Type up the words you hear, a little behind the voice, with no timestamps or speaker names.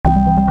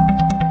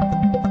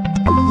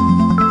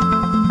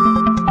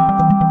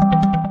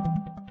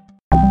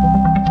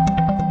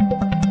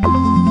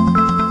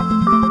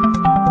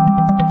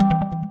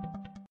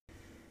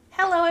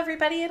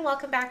everybody, and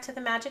welcome back to the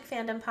Magic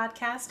Fandom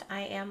Podcast.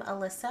 I am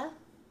Alyssa.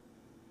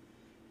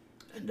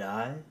 And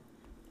I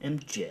am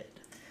Jed.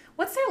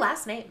 What's their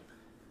last name?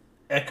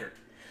 Eckert.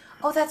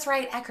 Oh, that's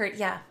right, Eckert.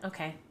 Yeah,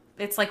 okay.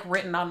 It's like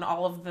written on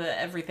all of the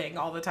everything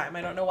all the time.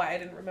 I don't know why I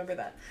didn't remember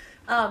that.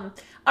 All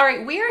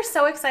right, we are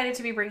so excited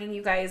to be bringing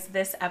you guys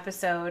this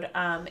episode.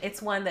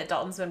 It's one that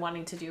Dalton's been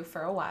wanting to do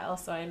for a while,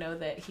 so I know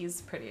that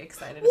he's pretty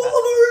excited about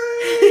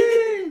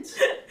Wolverines!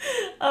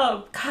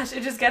 Oh, gosh,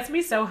 it just gets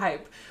me so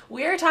hyped.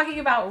 We are talking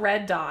about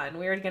Red Dawn.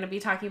 We are going to be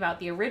talking about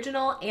the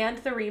original and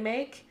the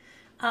remake,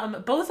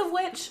 both of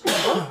which...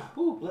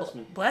 Ooh, bless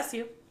me. Bless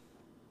you.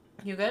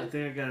 You good? I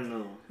think I got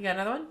another one. You got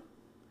another one?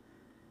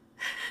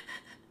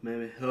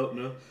 Maybe. Oh,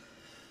 no.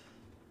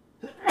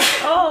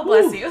 Oh,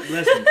 bless you.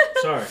 Bless me.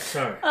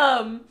 Sorry.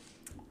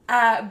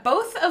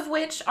 Both of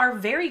which are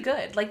very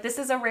good. Like, this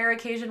is a rare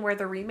occasion where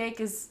the remake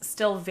is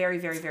still very,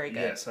 very, very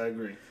good. Yes, I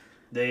agree.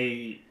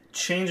 They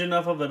change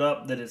enough of it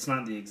up that it's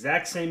not the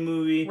exact same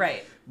movie.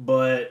 Right.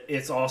 But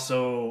it's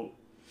also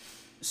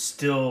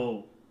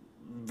still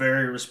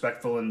very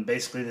respectful and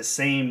basically the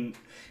same...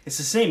 It's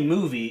the same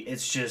movie.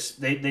 It's just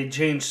they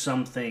changed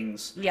some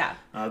things. Yeah.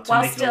 To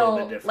while make still, it a little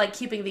bit different. like,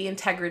 keeping the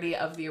integrity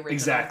of the original.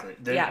 Exactly.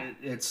 Yeah.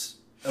 It's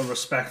a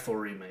respectful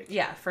remake.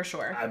 Yeah, for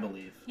sure. I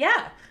believe.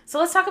 Yeah. So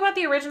let's talk about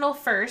the original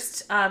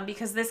first,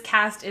 because this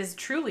cast is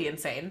truly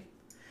insane.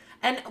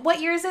 And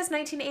what year is this?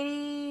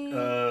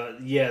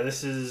 1980? Yeah,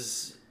 this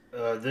is...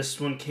 this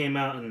one came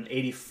out in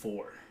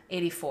 84.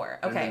 84.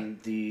 Okay. And then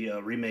the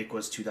remake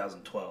was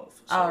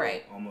 2012. So all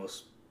right.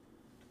 Almost...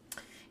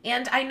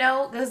 And I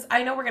know, because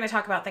I know we're going to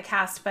talk about the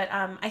cast, but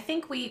I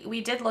think we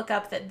did look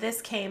up that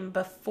this came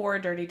before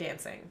Dirty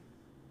Dancing.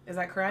 Is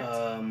that correct?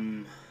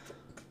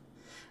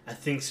 I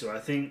think so. I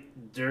think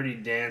Dirty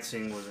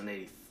Dancing was in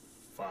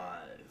 85.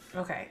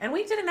 Okay. And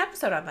we did an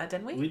episode on that,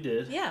 didn't we? We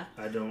did. Yeah.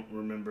 I don't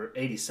remember.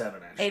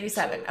 87, actually.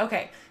 87. So.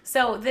 Okay.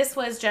 So this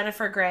was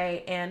Jennifer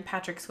Grey and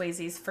Patrick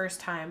Swayze's first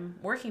time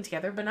working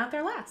together, but not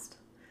their last.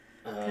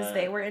 Because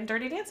they were in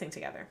Dirty Dancing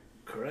together.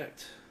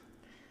 Correct.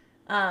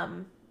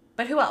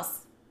 But who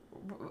else?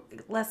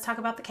 Let's talk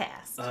about the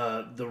cast.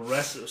 The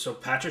rest... So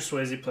Patrick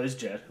Swayze plays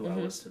Jed, who I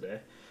was today.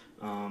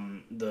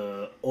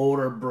 The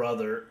older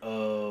brother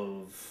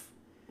of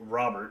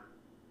Robert,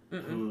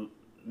 who...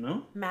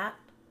 No? Matt.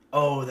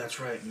 Oh, that's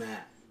right,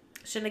 Matt.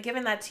 Shouldn't have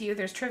given that to you.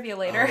 There's trivia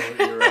later. Oh,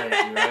 you're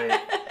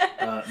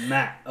right.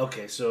 Matt.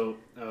 Okay, so...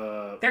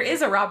 there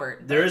is a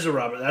Robert. There is a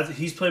Robert.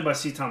 He's played by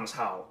C. Thomas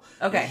Howell.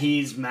 Okay. And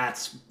he's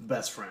Matt's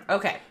best friend.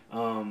 Okay.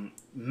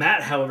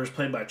 Matt, however, is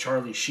played by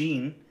Charlie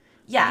Sheen.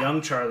 Yeah.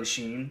 Young Charlie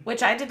Sheen.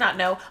 Which I did not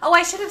know. Oh,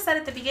 I should have said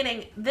at the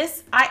beginning,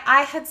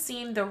 I had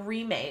seen the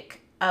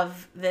remake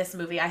of this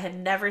movie. I had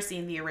never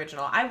seen the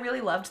original. I really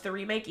loved the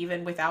remake,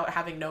 even without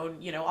having known,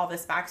 all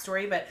this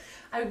backstory, but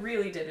I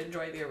really did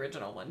enjoy the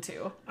original one,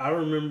 too. I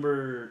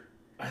remember,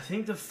 I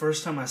think the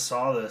first time I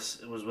saw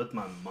this, it was with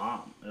my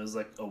mom. It was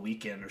like a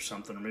weekend or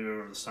something, or maybe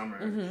over the summer.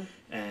 Mm-hmm.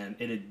 And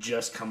it had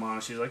just come on.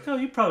 She was like, oh,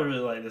 you probably really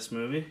like this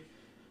movie.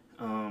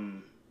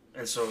 And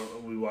so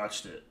we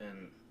watched it,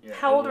 and... Yeah,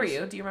 how old were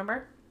you? Do you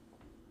remember?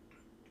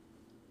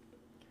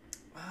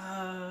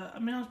 I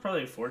was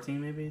probably 14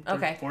 maybe.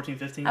 Okay. 14,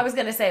 15. I was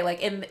going to say, like,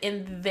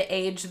 in the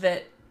age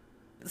that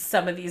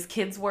some of these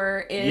kids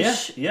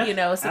were-ish. Yeah, so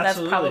absolutely. that's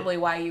probably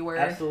why you were...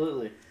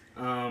 Absolutely.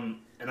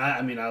 And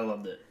I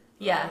loved it.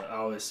 Yeah. I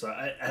always saw...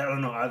 I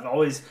don't know. I've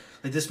always...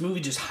 Like, this movie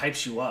just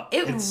hypes you up.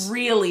 It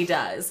really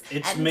does.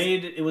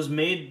 It was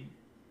made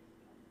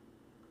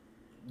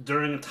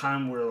during a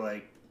time where,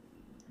 like,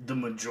 the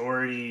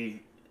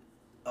majority...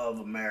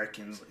 of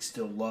Americans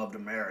still loved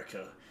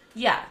America.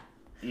 Yeah.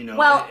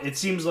 Well, it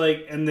seems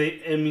like, and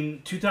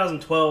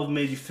 2012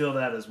 made you feel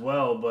that as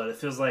well, but it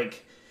feels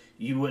like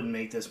you wouldn't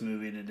make this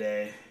movie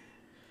today.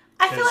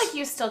 I feel like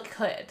you still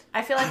could.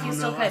 I feel like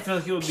I feel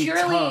like it would be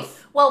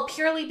tough. Well,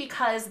 purely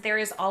because there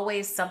is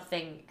always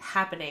something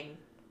happening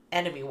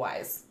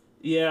enemy-wise.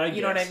 Yeah, I guess.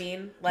 You know what I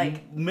mean?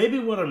 Like, maybe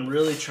what I'm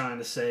really trying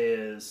to say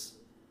is,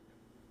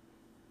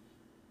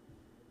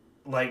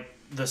 like,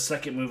 the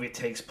second movie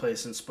takes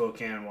place in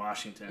Spokane,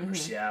 Washington, or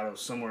Seattle,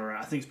 somewhere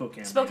around. I think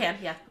Spokane. Spokane,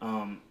 maybe. Yeah.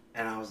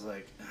 And I was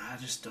like, I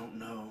just don't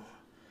know.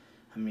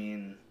 I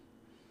mean,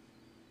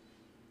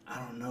 I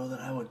don't know that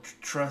I would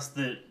trust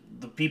that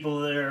the people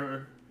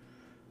there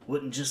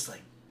wouldn't just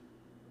like,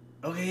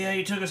 okay, yeah,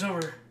 you took us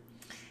over.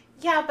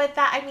 Yeah, but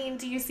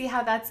do you see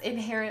how that's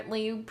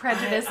inherently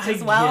prejudiced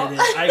as well?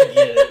 I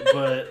get it,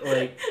 but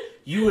like,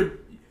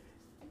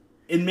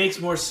 it makes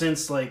more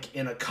sense, like,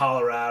 in a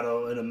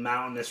Colorado, in a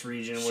mountainous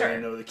region where,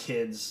 the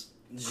kids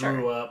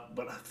grew up.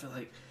 But I feel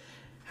like,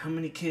 how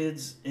many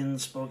kids in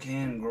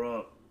Spokane grow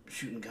up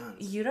shooting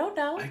guns? You don't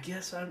know. I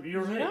guess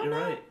you're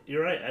right.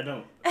 You're right. I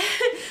don't.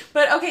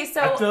 But, okay,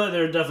 so... I feel like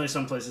there are definitely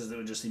some places that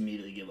would just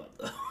immediately give up,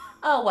 though.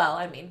 Oh,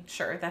 well,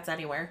 sure, that's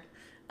anywhere.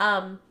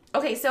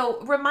 Okay,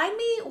 so remind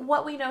me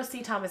what we know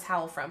C. Thomas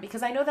Howell from,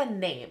 because I know the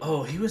name.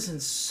 Oh, he was in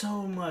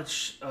so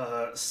much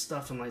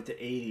stuff in, like, the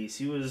 80s.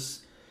 He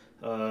was...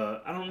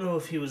 I don't know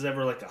if he was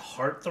ever like a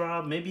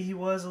heartthrob. Maybe he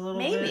was a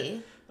little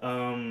bit.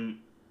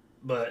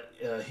 but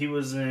he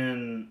was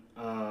in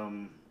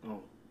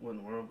what in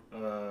the world?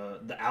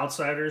 The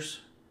Outsiders.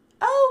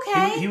 Oh,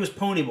 okay. He was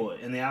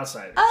Ponyboy in The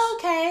Outsiders. Oh,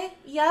 okay.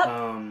 Yep.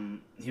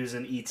 He was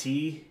in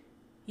E.T.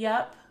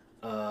 Yep.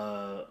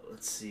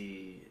 Let's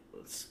see.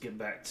 Let's get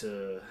back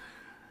to.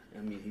 I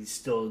mean, he's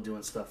still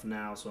doing stuff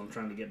now, so I'm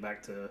trying to get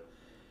back to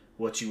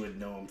what you would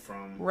know him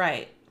from.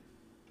 Right.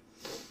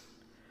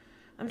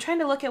 I'm trying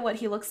to look at what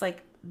he looks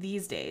like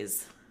these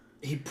days.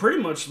 He pretty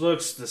much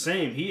looks the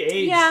same. He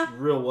aged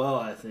real well,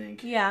 I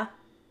think. Yeah.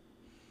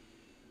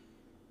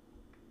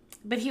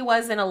 But he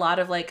was in a lot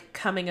of, like,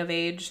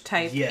 coming-of-age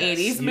type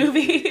 80s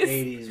movies.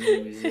 80s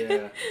movies,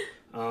 yeah.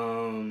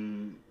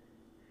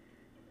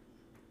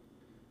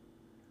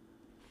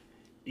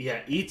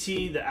 Yeah,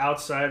 E.T., The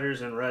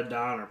Outsiders, and Red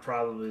Dawn are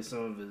probably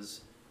some of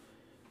his...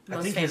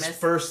 Most famous. His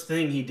first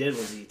thing he did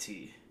was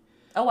E.T.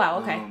 Oh, wow,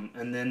 okay.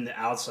 And then The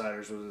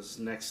Outsiders was his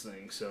next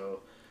thing,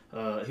 so...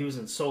 he was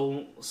in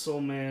Soul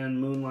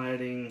Man,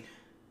 Moonlighting.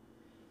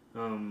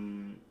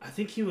 I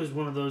think he was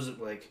one of those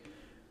that, like...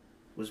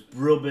 was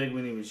real big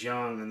when he was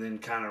young and then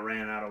kind of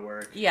ran out of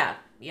work. Yeah.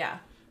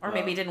 Or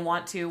maybe didn't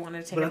wanted to take a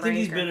break. But I think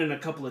he's been in a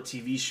couple of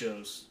TV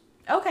shows.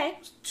 Okay.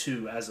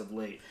 Too, as of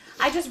late.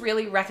 I just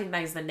really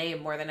recognize the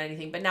name more than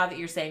anything. But now that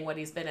you're saying what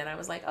he's been in, I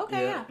was like,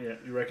 okay, yeah. Yeah,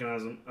 you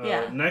recognize him.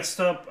 Yeah. Next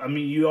up, I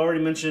mean, you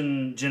already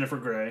mentioned Jennifer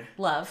Grey.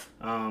 Love.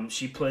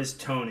 She plays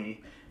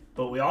Tony.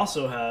 But we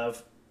also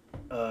have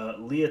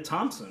Leah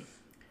Thompson,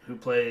 who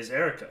plays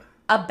Erica.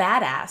 A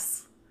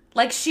badass.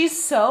 Like, she's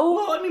so...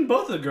 Well, I mean,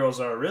 both of the girls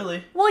are,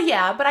 really. Well,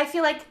 yeah, but I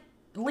feel like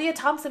Leah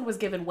Thompson was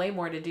given way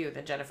more to do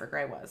than Jennifer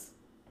Grey was.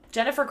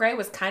 Jennifer Grey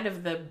was kind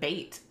of the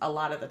bait a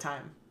lot of the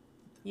time.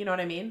 You know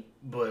what I mean?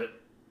 But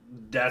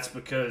that's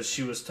because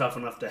she was tough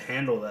enough to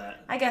handle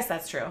that. I guess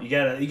that's true. You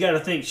gotta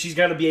think she's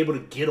got to be able to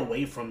get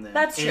away from them.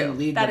 That's true. And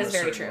lead that them is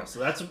very true.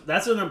 Level. So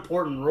that's an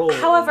important role.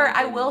 However,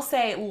 I will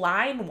say,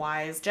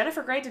 line-wise,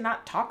 Jennifer Grey did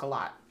not talk a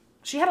lot.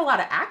 She had a lot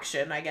of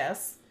action, I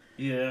guess.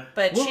 Yeah.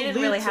 But she didn't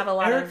really have a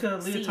lot of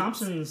Leah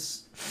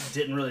Thompson's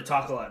didn't really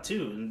talk a lot,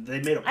 too. And they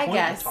made a point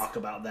to talk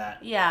about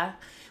that. Yeah.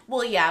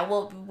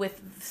 Well,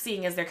 with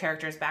seeing as their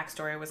character's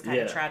backstory was kind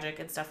of tragic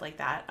and stuff like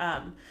that.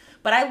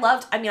 But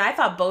I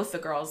thought both the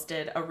girls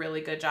did a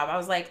really good job. I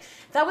was like,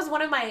 that was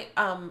one of my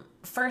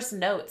first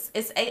notes.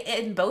 It's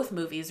in both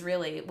movies,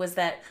 really, was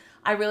that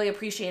I really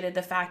appreciated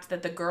the fact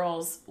that the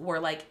girls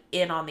were, like,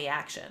 in on the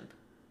action.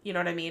 You know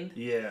what I mean?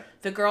 Yeah.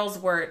 The girls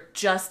were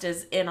just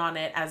as in on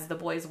it as the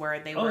boys were,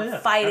 and they were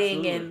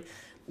fighting and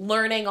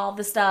learning all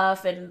the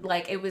stuff, and,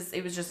 like, it was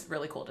just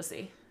really cool to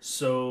see.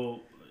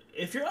 So,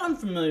 if you're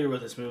unfamiliar with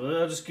this movie,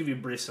 I'll just give you a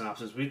brief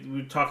synopsis.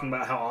 We're talking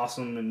about how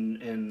awesome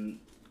and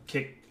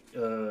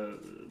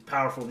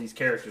powerful these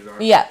characters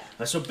are. Yeah.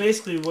 So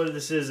basically what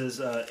this is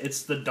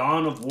it's the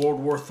dawn of World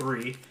War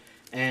III,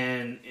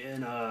 and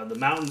in the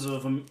mountains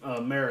of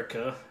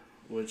America,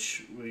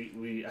 which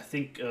we I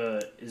think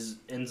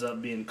ends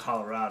up being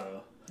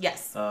Colorado.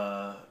 Yes.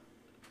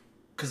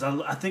 Because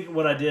I think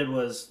what I did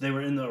was they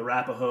were in the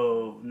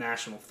Arapaho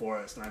National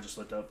Forest, and I just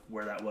looked up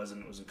where that was,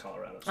 and it was in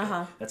Colorado.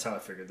 So that's how I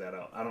figured that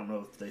out. I don't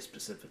know if they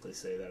specifically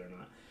say that or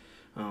not.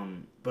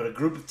 But a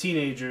group of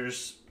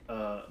teenagers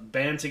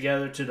band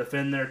together to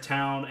defend their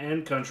town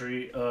and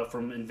country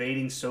from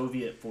invading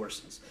Soviet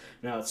forces.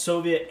 Now, it's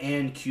Soviet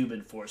and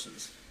Cuban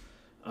forces.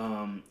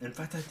 In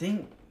fact, I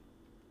think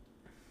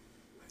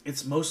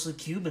it's mostly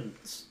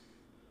Cubans.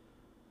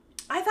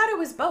 I thought it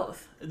was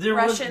both. It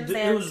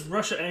was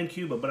Russia and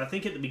Cuba, but I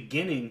think at the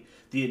beginning,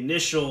 the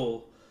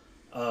initial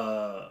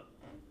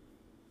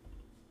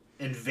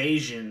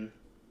invasion,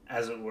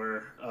 as it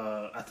were,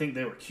 I think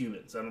they were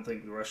Cubans. I don't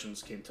think the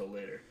Russians came till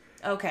later.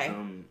 Okay.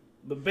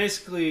 But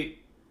basically,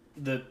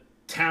 the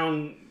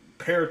town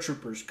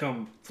paratroopers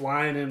come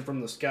flying in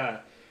from the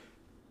sky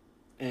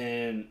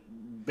and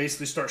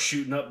basically start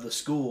shooting up the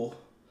school.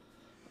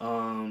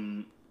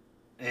 And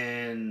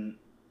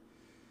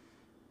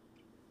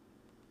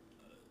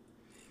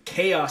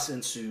chaos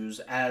ensues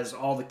as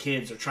all the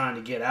kids are trying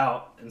to get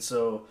out. And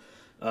so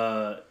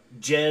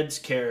Jed's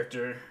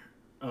character,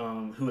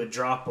 who had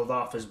dropped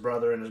off his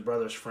brother and his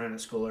brother's friend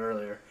at school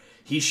earlier,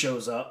 he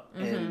shows up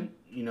and,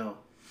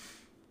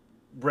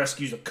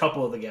 rescues a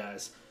couple of the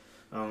guys.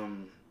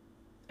 And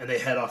they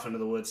head off into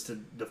the woods to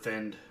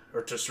defend,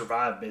 or to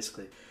survive,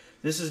 basically.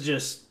 This is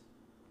just,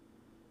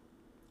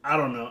 I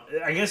don't know.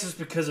 I guess it's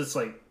because it's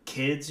like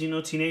kids,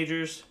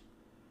 teenagers.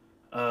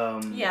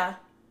 Yeah.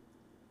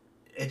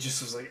 It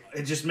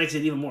just makes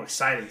it even more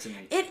exciting to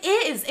me. It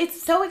is.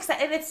 It's so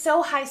exciting. And it's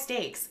so high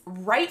stakes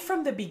right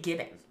from the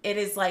beginning. It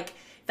is like,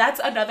 that's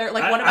another,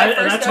 like, one of my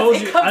first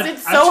notes. It comes in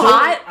so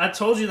hot. I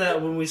told you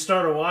that when we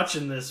started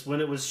watching this,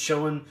 when it was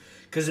showing,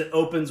 because it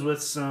opens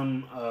with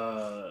some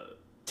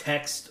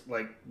text,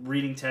 like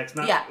reading text,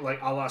 not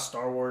like a la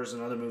Star Wars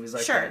and other movies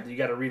like that. You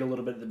got to read a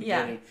little bit at the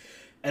beginning.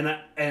 Yeah.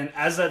 And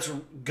as that's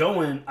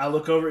going, I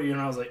look over at you and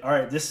I was like, all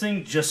right, this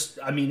thing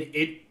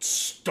it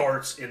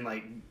starts in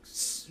like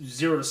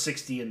 0 to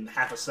 60 in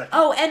half a second.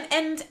 Oh,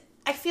 and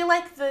I feel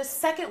like the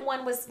second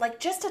one was like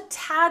just a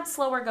tad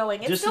slower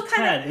going. It just still a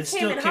tad. It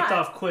still kicked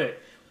off quick.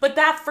 But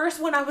that first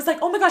one, I was like,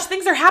 oh my gosh,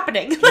 things are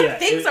happening.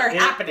 Things are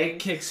happening. It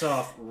kicks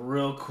off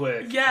real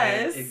quick.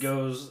 Yes. And it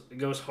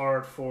goes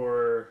hard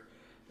for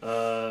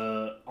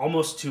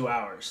almost 2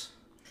 hours.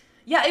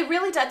 Yeah, it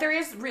really does. There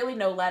is really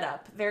no let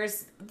up.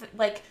 There's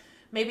like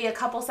maybe a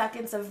couple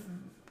seconds of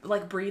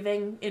like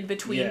breathing in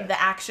between the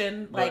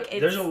action. Like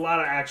there's a lot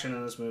of action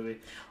in this movie,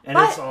 and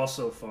it's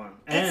also fun.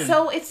 And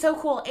it's so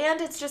cool, and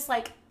it's just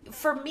like,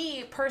 for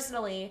me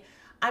personally,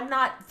 I'm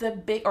not the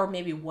big, or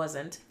maybe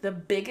wasn't the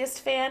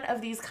biggest fan of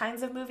these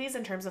kinds of movies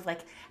in terms of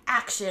like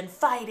action,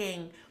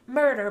 fighting,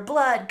 murder,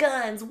 blood,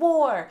 guns,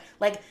 war.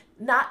 Like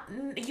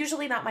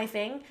usually not my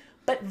thing.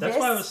 But that's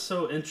why I was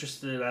so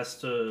interested as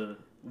to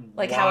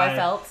how I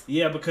felt.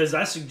 Yeah, because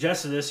I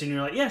suggested this, and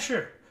you're like, yeah,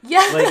 sure.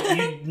 Yeah.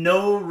 Like,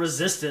 no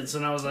resistance,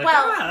 and I was like,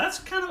 that's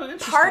kind of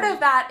interesting. Part of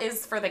that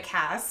is for the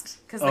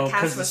cast, because the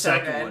cast was so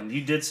good. Second one.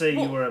 You did say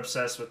you were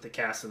obsessed with the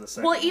cast of the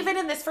second one. Well, even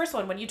in this first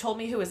one, when you told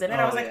me who was in it,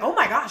 I was like, oh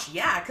my gosh,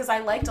 yeah, because I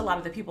liked a lot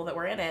of the people that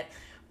were in it.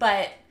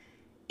 But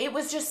it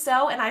was just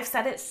so, and I've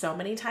said it so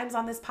many times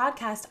on this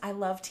podcast, I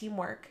love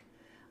teamwork.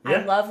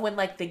 Yeah. I love when,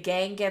 like, the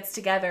gang gets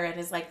together and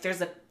is like,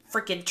 there's a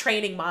freaking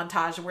training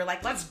montage and we're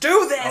like, let's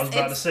do this. I was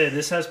about to say,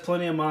 this has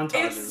plenty of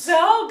montages. It's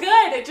so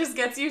good. It just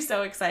gets you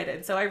so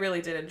excited. So I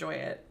really did enjoy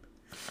it.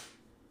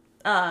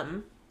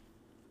 I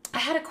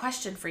had a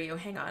question for you.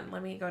 Hang on.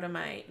 Let me go to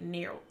my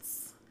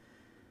notes.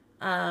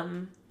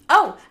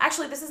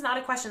 Actually, this is not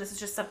a question. This is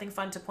just something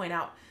fun to point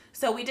out.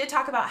 So we did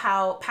talk about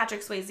how Patrick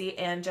Swayze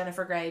and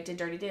Jennifer Grey did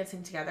Dirty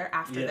Dancing together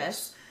after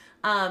this.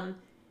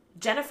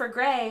 Jennifer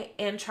Grey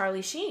and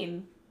Charlie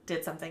Sheen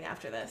did something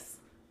after this.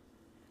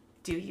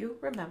 Do you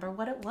remember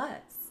what it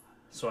was?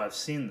 So I've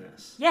seen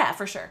this. Yeah,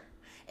 for sure.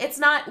 It's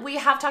not, we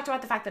have talked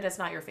about the fact that it's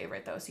not your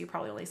favorite, though, so you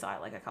probably only saw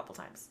it like a couple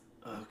times.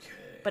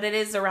 Okay. But it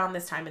is around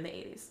this time in the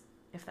 80s,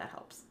 if that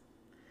helps.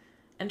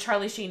 And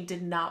Charlie Sheen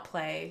did not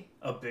play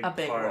a big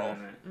part role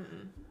in it.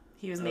 Mm-mm.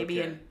 He was maybe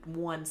in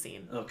one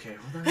scene. Okay.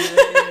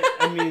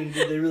 I mean,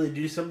 did they really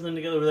do something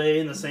together? Were they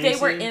in the same scene? They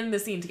were in the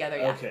scene together,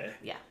 yeah. Okay.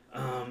 Yeah.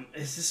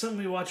 Is this something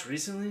we watched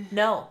recently?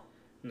 No.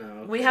 No.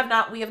 Okay. We have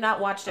not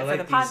watched it for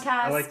the podcast.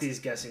 I like these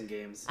guessing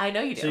games. I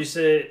know you do. So you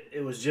said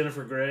it was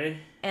Jennifer Grey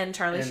and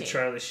Charlie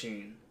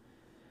Sheen.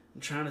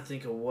 I'm trying to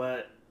think of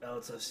what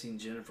else I've seen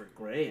Jennifer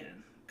Grey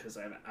in, because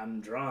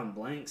I'm drawing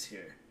blanks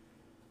here.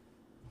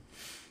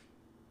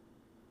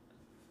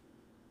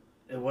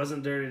 It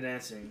wasn't Dirty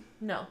Dancing.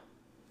 No.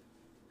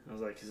 I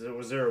was like,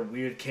 was there a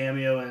weird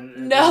cameo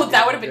in No,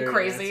 that would have been Dirty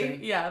crazy.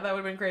 Dancing? Yeah, that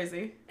would have been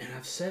crazy. And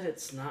I've said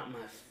it's not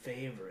my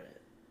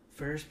favorite.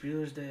 Ferris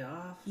Bueller's Day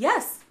Off?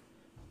 Yes.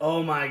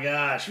 Oh my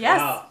gosh. Yes.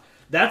 Wow.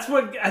 That's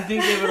what I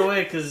think gave it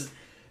away, because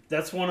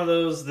that's one of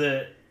those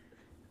that,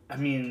 I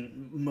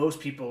mean, most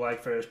people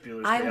like Ferris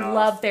Bueller's Day Off. I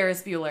love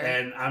Ferris Bueller.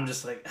 And I'm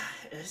just like,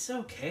 it's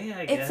okay,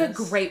 I guess. It's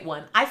a great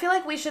one. I feel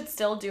like we should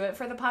still do it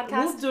for the podcast.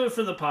 We'll do it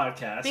for the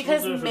podcast.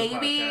 Because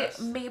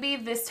maybe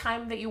this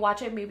time that you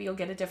watch it, maybe you'll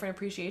get a different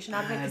appreciation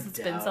out of it because it's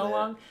been so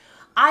long.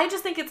 I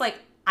just think it's like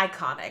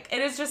iconic. It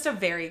is just a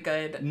very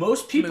good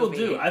Most people movie.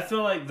 do. I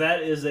feel like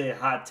that is a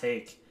hot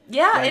take.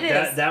 Yeah, like it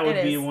is. That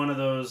would be one of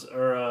those,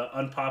 or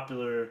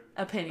unpopular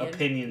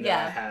opinion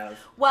that I have.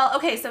 Well,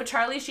 okay, so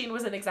Charlie Sheen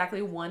was in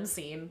exactly one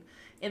scene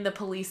in the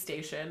police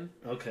station.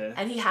 Okay.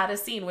 And he had a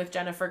scene with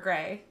Jennifer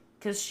Grey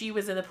because she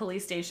was in the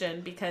police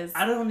station because...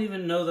 I don't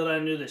even know that I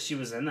knew that she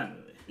was in that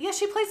movie. Yeah,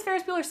 she plays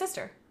Ferris Bueller's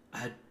sister.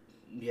 I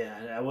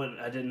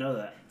didn't know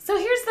that. So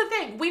here's the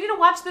thing. We need to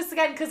watch this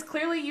again because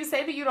clearly you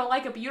say that you don't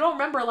like it, but you don't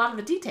remember a lot of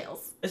the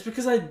details. It's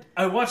because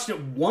I watched it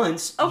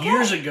once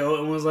years ago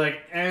and was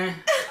like,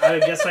 I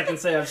guess I can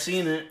say I've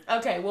seen it.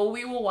 Okay, well,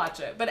 we will watch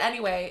it. But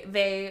anyway,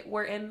 they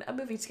were in a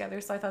movie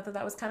together, so I thought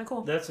that was kind of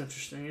cool. That's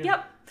interesting. Yeah.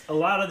 Yep. A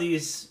lot of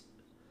these,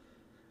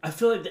 I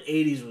feel like the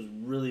 80s was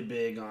really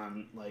big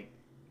on, like,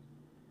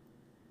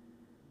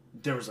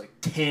 there was like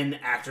 10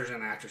 actors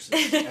and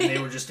actresses, and they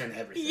were just in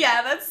everything.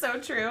 Yeah, that's so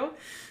true.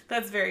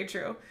 That's very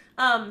true.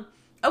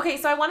 Okay,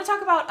 so I want to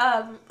talk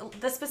about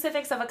the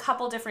specifics of a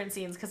couple different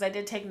scenes because I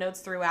did take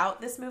notes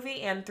throughout this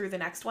movie and through the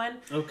next one.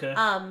 Okay.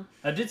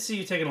 I did see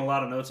you taking a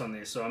lot of notes on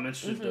these, so I'm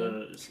interested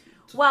to...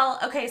 Well,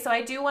 okay, so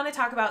I do want to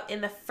talk about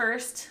in the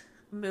first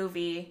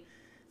movie,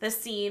 the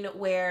scene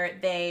where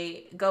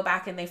they go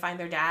back and they find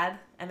their dad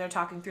and they're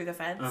talking through the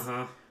fence.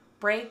 Uh-huh.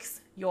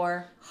 Breaks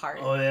your heart.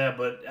 Oh, yeah,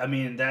 but I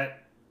mean, that's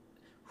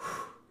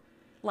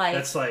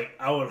like,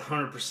 I would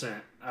 100%.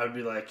 I would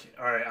be like,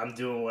 all right, I'm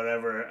doing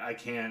whatever I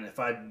can. If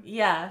I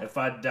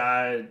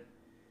die,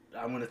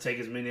 I'm going to take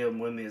as many of them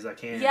with me as I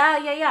can.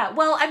 Yeah.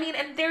 Well, I mean,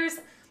 and there's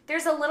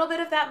a little bit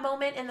of that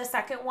moment in the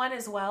second one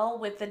as well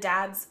with the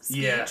dad's speech.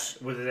 Yeah,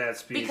 with the dad's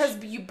speech. Because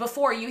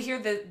before you hear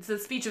the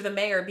speech of the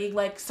mayor being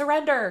like,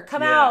 surrender,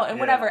 come out, and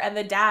whatever. And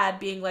the dad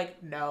being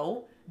like,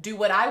 no, do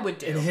what I would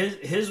do. And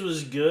his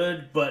was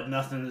good, but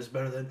nothing is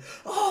better than,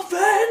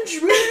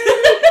 avenge me!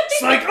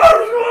 It's like, I'm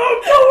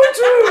going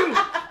to!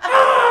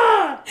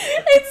 Ah!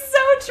 It's so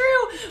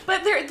true.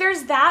 But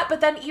there's that,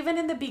 but then even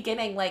in the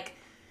beginning, like,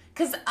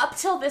 because up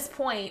till this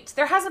point,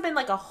 there hasn't been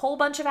like a whole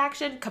bunch of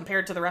action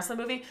compared to the rest of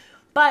the movie,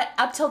 But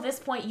up till this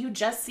point, you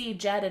just see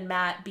Jed and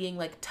Matt being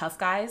like tough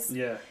guys.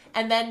 Yeah.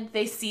 And then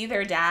they see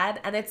their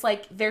dad, and it's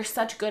like they're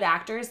such good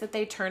actors that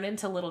they turn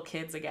into little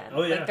kids again.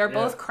 Oh, yeah. Like they're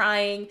both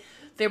crying.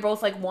 They're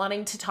both like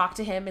wanting to talk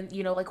to him, and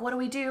like, what do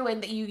we do?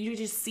 And you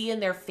just see in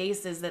their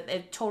faces that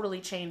it totally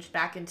changed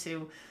back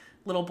into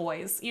little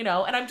boys, and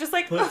I'm just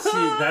like, but see,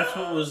 that's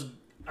what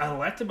I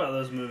liked about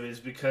those movies,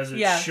 because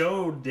it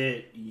showed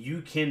that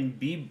you can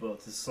be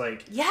both. It's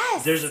like,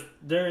 yes,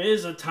 there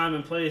is a time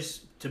and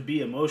place to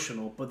be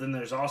emotional, but then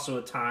there's also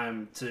a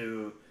time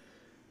to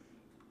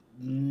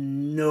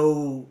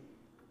no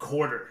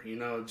quarter,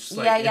 just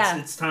like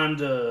it's time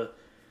to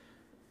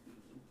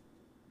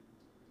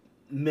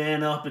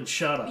man up and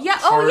shut up. Yeah.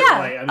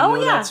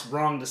 That's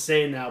wrong to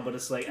say now, but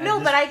it's like,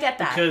 but I get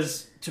that,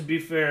 because to be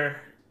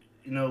fair,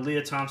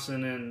 Leah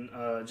Thompson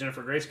and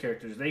Jennifer Grey's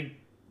characters, they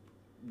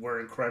were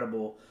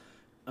incredible,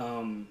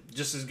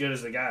 just as good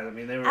as the guys. I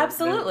mean, they were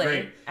absolutely, they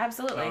were great.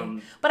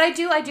 Absolutely. But I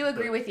do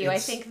agree with you. I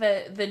think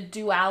the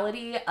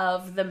duality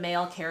of the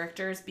male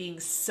characters being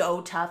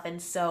so tough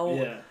and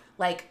so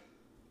like,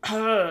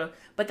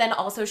 but then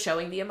also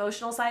showing the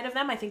emotional side of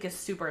them, I think is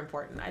super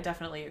important. I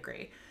definitely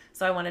agree.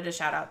 So I wanted to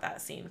shout out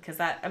that scene, because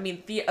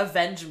the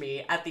avenge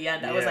me at the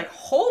end. I was like,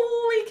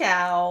 holy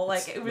cow.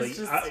 Like, it was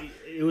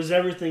it was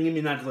everything in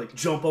me not to like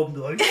jump up and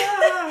be like, yeah,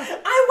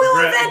 I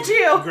will avenge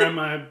you. Grab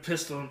my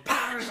pistol and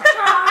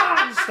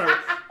start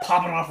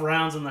popping off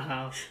rounds in the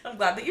house. I'm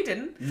glad that you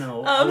didn't.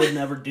 No, I would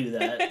never do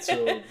that.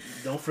 So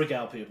don't freak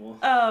out, people.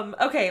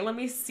 Okay, let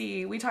me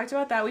see. We talked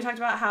about that. We talked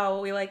about how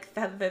we like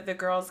that the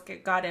girls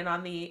got in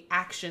on the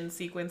action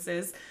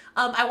sequences.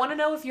 I want to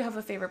know if you have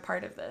a favorite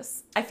part of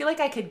this. I feel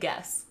like I could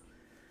guess,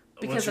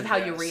 because of how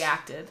you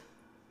reacted.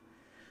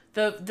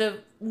 The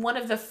one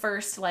of the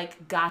first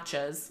like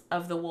gotchas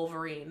of the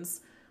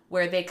Wolverines,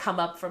 where they come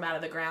up from out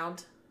of the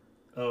ground.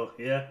 Oh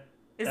yeah.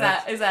 Is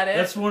that it?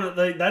 That's one of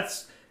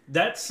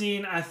that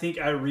scene. I think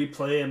I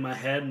replay in my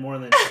head more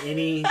than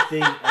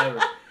anything ever.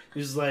 It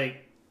was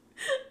like,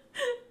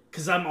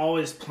 because I'm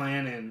always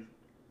planning,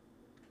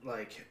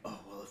 like, oh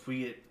well, if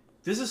we get,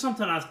 this is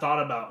something I've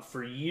thought about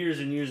for years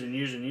and years and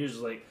years and years.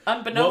 Like,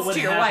 unbeknownst to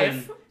your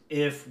wife,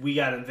 if we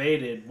got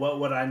invaded, what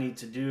would I need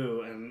to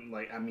do? And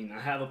like, I mean, I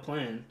have a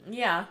plan.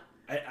 Yeah.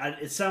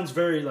 It sounds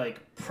very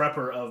like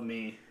prepper of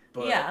me,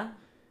 but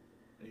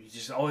you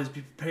just always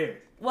be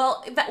prepared.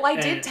 Well, I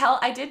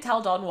did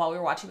tell Dawn while we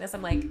were watching this,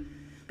 I'm like,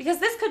 because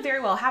this could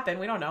very well happen,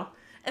 we don't know.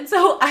 And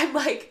so I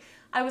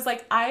was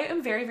like, I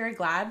am very, very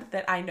glad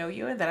that I know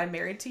you and that I'm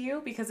married to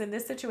you, because in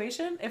this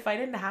situation, if I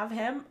didn't have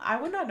him,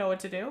 I would not know what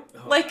to do.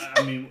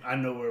 I mean, I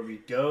know where we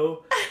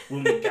go.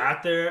 When we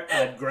got there,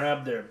 I'd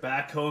grab their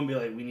backhoe and be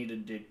like, we need to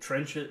dig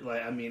trenches.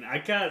 Like, I mean,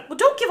 well,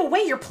 don't give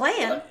away your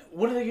plan.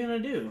 What are they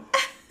going to do?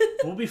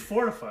 We'll be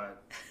fortified.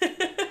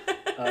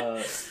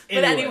 But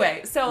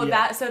anyway,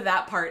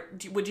 that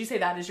part, would you say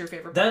that is your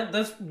favorite part?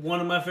 That's one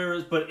of my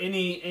favorites, but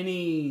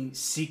any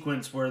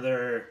sequence where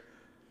they're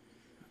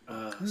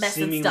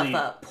messing seemingly stuff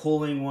up,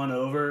 pulling one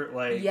over,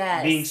 like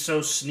being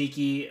so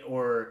sneaky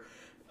or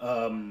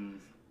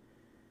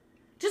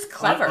just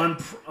clever,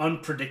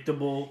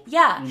 unpredictable.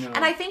 Yeah,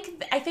 and I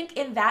think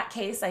in that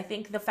case, I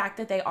think the fact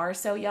that they are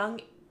so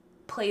young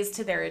plays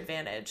to their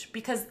advantage,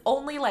 because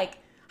only like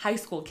high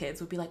school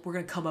kids would be like, we're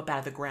gonna come up out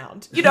of the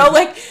ground,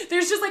 like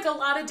there's just like a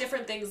lot of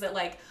different things that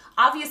like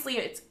obviously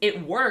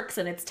it works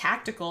and it's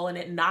tactical and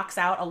it knocks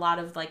out a lot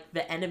of like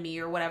the enemy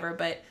or whatever,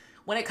 but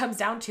when it comes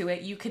down to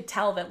it, you could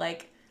tell that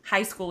like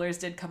high schoolers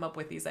did come up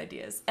with these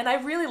ideas, and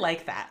I really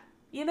like that.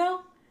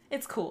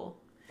 It's cool.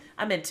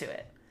 I'm into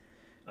it.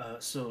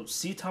 So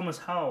C. Thomas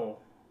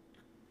Howell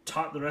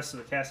taught the rest of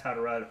the cast how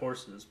to ride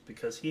horses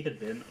because he had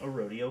been a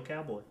rodeo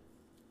cowboy.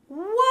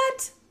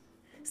 What?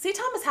 C.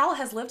 Thomas Howell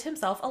has lived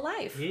himself a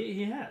life.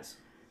 He has.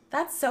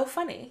 That's so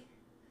funny.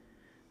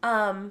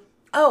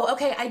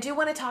 Okay. I do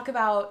want to talk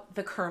about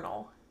the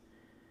Colonel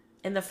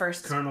in the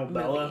first Colonel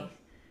movie.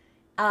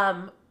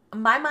 Bella.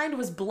 My mind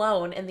was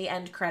blown in the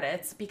end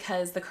credits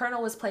because the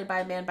Colonel was played by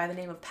a man by the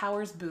name of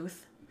Powers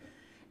Booth,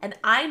 and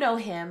I know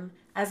him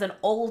as an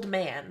old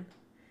man.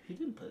 He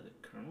didn't play the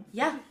Colonel.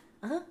 Yeah.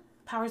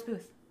 Powers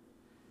Booth.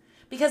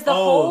 Because the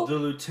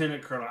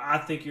Lieutenant Colonel.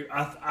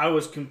 I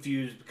was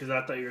confused because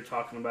I thought you were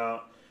talking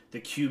about the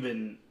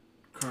Cuban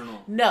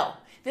Colonel. No,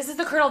 this is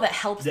the Colonel that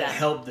helped them. That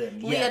helped them.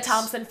 Yes. Leah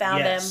Thompson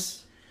found him.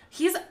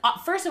 He's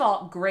first of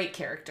all, great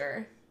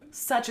character,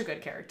 such a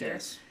good character.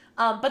 Yes.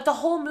 But the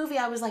whole movie,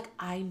 I was like,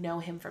 I know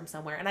him from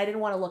somewhere, and I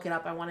didn't want to look it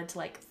up. I wanted to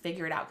like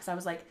figure it out because I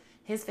was like,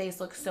 his face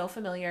looks so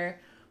familiar,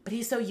 but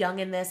he's so young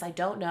in this. I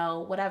don't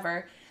know,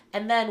 whatever.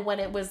 And then when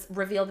it was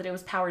revealed that it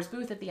was Powers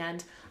Booth at the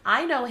end,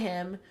 I know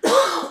him.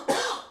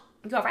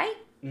 You all right?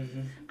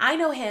 Mm-hmm. I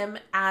know him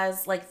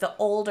as like the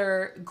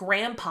older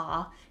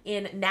grandpa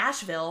in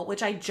Nashville,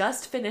 which I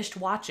just finished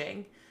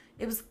watching.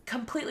 It was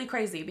completely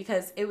crazy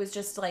because it was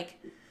just like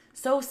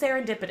so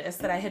serendipitous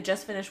that I had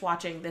just finished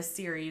watching this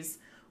series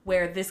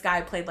where this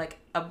guy played like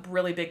a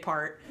really big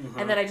part.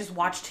 And then I just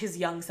watched his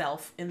young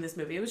self in this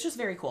movie. It was just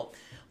very cool.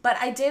 But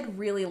I did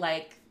really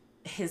like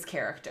his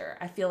character.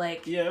 I feel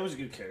like Yeah, it was a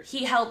good character.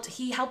 He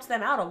helped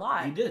them out a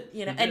lot. He did.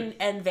 You know, He did.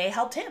 and they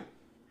helped him.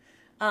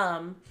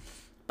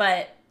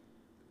 But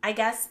I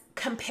guess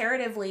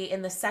comparatively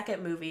in the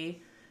second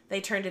movie,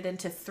 they turned it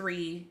into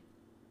 3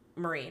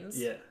 Marines.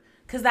 Yeah.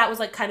 Because that was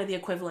like kind of the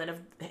equivalent of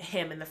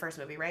him in the first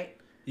movie, right?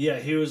 Yeah,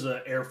 he was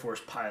an Air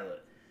Force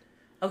pilot.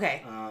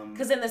 Okay.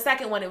 Because in the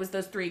second one, it was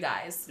those 3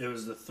 guys. It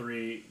was the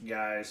 3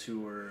 guys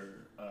who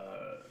were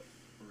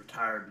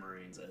retired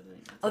Marines, I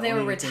think. Oh, they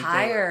were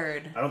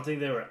retired. I don't think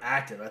they were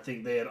active. I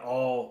think they had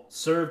all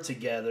served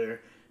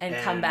together. And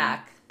come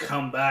back.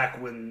 Come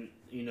back when,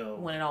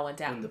 when it all went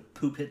down. When the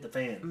poop hit the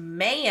fan.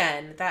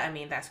 Man,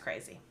 that's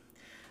crazy.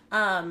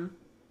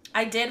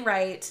 I did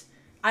write...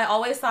 I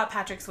always thought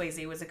Patrick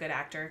Swayze was a good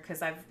actor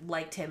because I've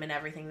liked him in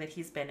everything that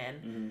he's been in.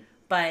 Mm-hmm.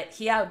 But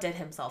he outdid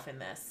himself in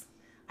this.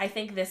 I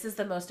think this is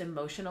the most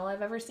emotional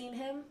I've ever seen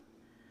him.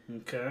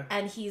 Okay.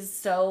 And he's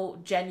so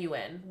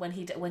genuine when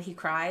he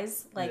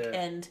cries,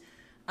 and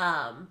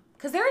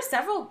because there are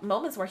several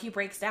moments where he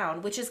breaks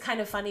down, which is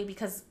kind of funny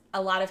because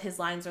a lot of his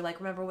lines are like,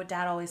 remember what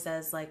Dad always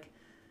says, like,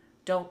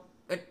 don't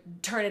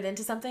turn it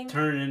into something.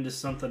 Turn it into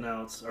something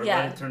else, or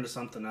let it turn to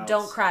something else.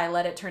 Don't cry,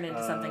 let it turn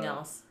into something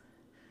else.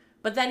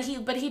 But then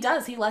he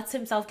does. He lets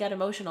himself get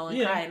emotional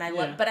and cry, and I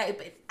love. But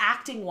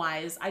acting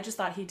wise, I just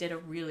thought he did a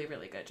really,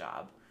 really good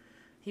job.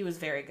 He was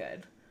very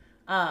good.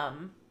 I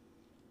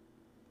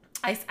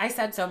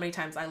said so many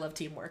times I love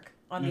teamwork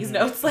on these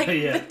notes. Like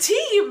the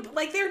team,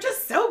 like they're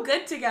just so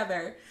good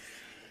together.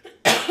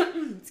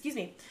 Excuse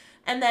me.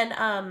 And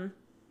then,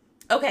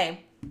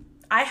 okay,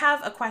 I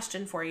have a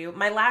question for you.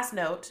 My last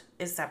note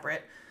is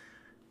separate.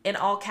 In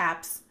all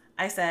caps,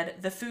 I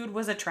said the food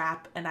was a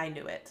trap, and I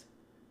knew it.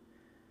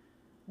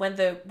 When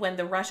the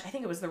I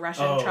think it was the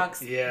Russian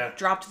trucks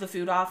dropped the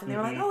food off, and they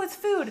were like, "Oh, it's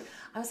food."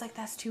 I was like,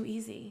 "That's too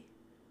easy.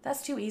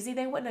 That's too easy.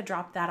 They wouldn't have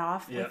dropped that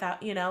off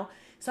without,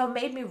 So it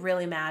made me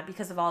really mad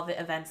because of all the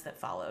events that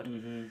followed.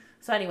 Mm-hmm.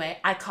 So anyway,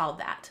 I called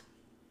that.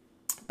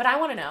 But I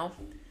want to know,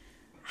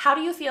 how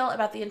do you feel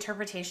about the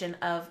interpretation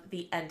of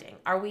the ending?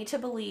 Are we to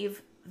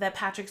believe that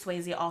Patrick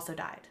Swayze also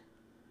died?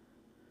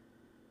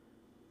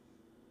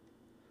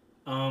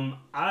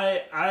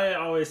 I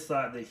always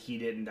thought that he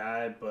didn't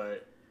die,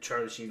 but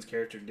Charlie Sheen's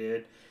character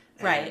did.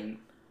 And right.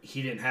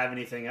 He didn't have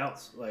anything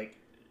else. Like,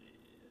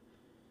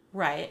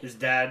 right. His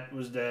dad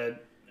was dead.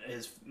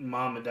 His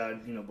mom had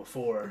died,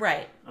 before.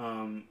 Right.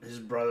 His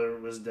brother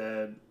was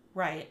dead.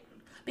 Right.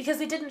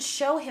 Because it didn't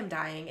show him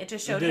dying. It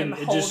just showed him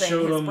holding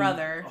his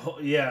brother.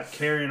 Yeah,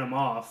 carrying him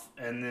off,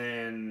 and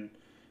then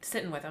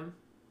sitting with him.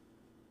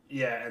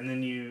 Yeah, and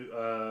then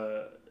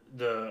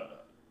the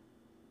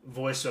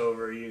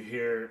voiceover, you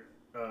hear,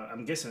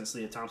 I'm guessing it's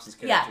Leah Thompson's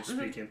character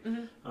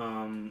speaking,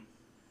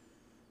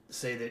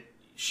 say that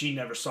she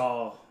never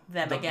saw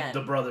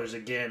the brothers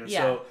again. And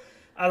so,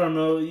 I don't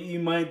know, you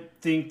might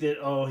think that,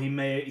 he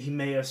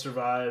may have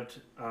survived.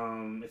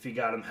 If he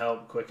got him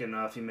help quick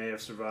enough, he may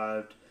have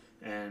survived.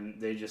 And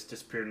they just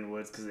disappeared in the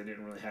woods because they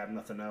didn't really have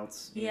nothing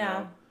else. You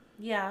know?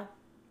 Yeah.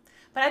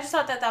 But I just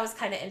thought that was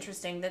kind of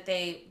interesting that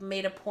they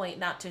made a point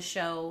not to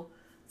show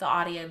the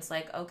audience,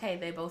 like, okay,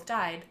 they both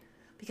died.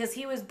 Because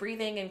he was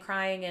breathing and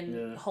crying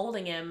and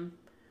holding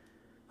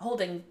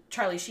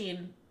Charlie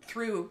Sheen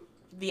through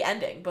the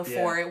ending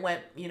before it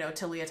went,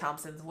 to Leah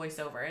Thompson's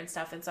voiceover and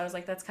stuff. And so I was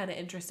like, that's kind of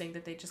interesting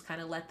that they just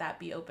kind of let that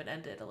be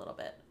open-ended a little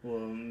bit.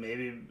 Well,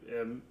 maybe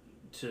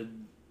to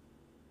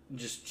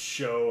just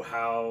show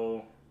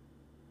how...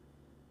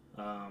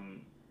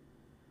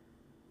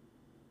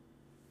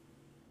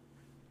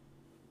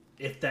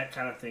 if that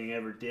kind of thing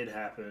ever did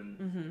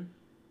happen,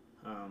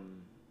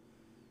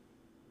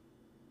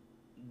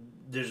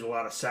 there's a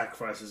lot of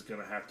sacrifices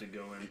going to have to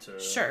go into.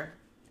 Sure,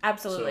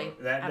 absolutely.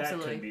 So that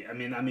could be. I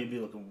mean, I may be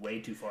looking way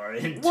too far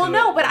into it. Well,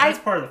 no, but that's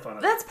part of the fun.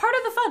 That's part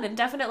of the fun, and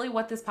definitely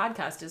what this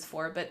podcast is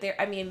for. But they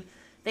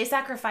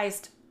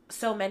sacrificed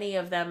so many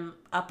of them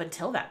up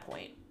until that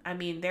point. I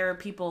mean, there are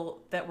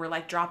people that were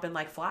like dropping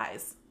like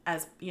flies.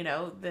 As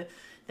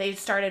they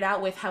started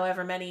out with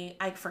however many,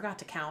 I forgot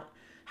to count,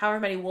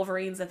 however many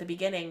Wolverines at the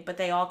beginning, but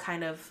they all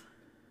kind of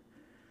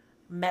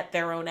met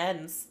their own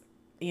ends,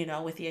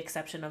 with the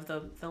exception of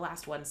the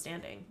last one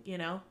standing,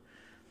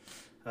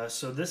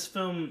 So this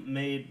film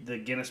made the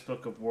Guinness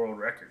Book of World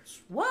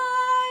Records.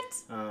 What?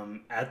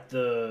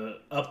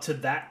 Up to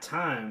that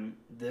time,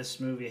 this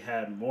movie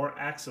had more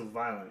acts of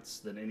violence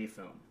than any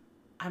film.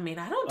 I mean,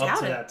 I don't doubt it. Up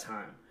to that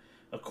time.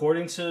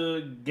 According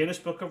to Guinness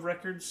Book of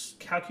Records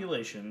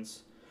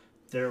calculations,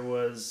 there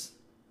was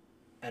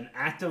an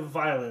act of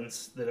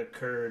violence that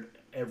occurred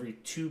every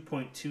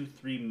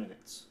 2.23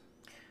 minutes.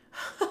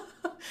 So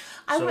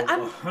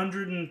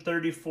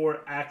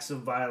 134 acts of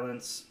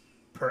violence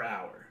per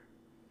hour.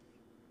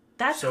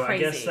 That's so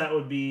crazy. I guess that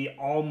would be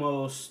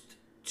almost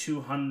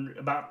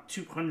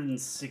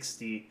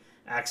 260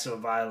 acts of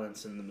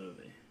violence in the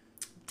movie.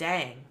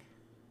 Dang.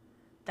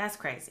 That's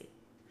crazy.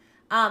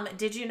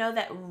 Did you know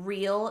that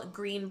real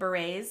Green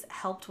Berets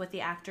helped with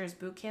the actors'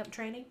 boot camp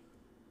training?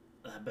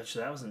 I bet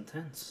you that was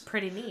intense.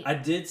 Pretty neat. I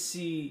did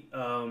see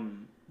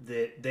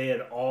that they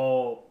had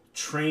all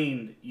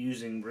trained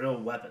using real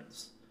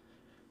weapons.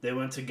 They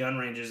went to gun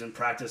ranges and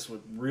practiced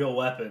with real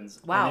weapons.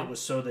 Wow. And it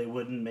was so they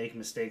wouldn't make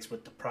mistakes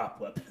with the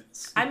prop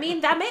weapons. I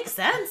mean, that makes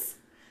sense.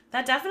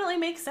 That definitely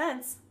makes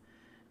sense.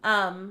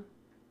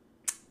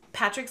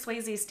 Patrick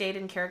Swayze stayed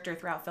in character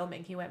throughout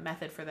filming. He went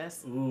method for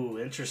this. Ooh,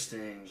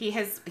 interesting. He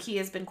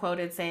has been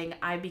quoted saying,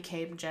 "I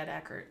became Jed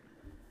Eckert."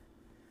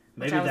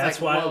 Maybe that's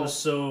like, why whoa. it was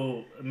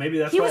so. Maybe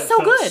that's He why was it so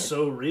felt good.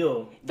 so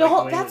real. The like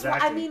whole way he that's was why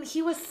I acting. mean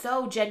he was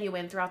so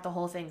genuine throughout the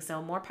whole thing.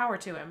 So more power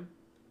to him.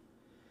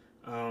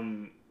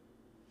 I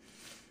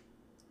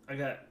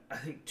got I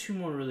think 2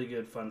 more really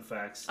good fun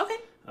facts. Okay.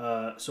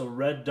 So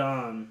Red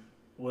Dawn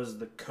was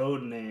the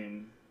code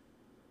name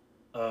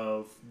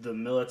of the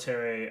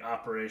military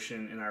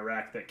operation in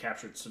Iraq that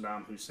captured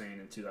Saddam Hussein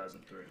in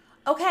 2003.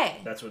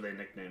 Okay. That's what they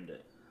nicknamed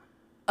it.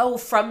 Oh,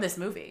 from this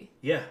movie.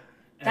 Yeah.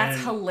 That's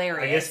And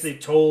hilarious. I guess they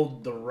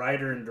told the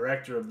writer and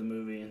director of the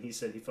movie, and he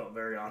said he felt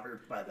very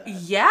honored by that.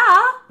 Yeah.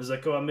 It was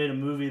like, oh, I made a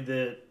movie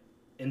that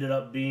ended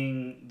up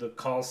being the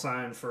call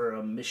sign for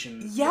a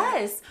mission.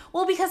 Yes.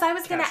 Well, because I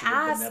was going to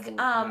ask...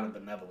 not a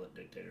benevolent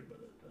dictator, but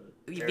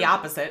the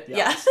opposite. The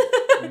Yeah.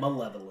 opposite.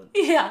 Malevolent.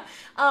 Yeah.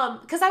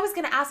 Because I was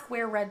going to ask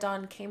where Red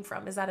Dawn came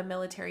from. Is that a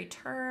military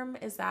term?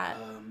 Is that...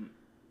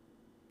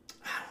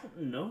 I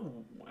don't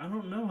know. I've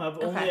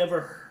only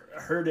ever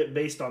heard it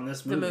based on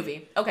this movie. The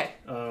movie. Okay.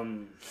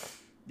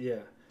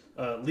 Yeah.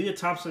 Leah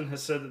Thompson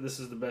has said that this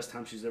is the best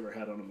time she's ever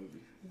had on a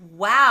movie.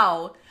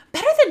 Wow.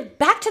 Better than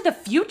Back to the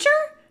Future?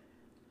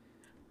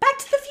 Back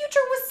to the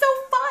Future was so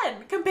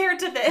fun compared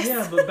to this.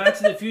 Yeah, but Back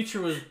to the Future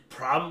was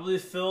probably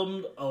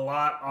filmed a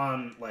lot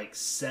on, like,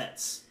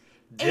 sets.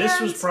 This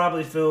was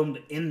probably filmed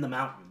in the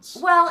mountains.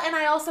 Well, and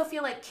I also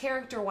feel like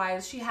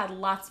character-wise, she had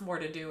lots more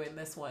to do in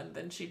this one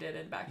than she did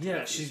in Back to the Future.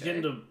 Yeah, she's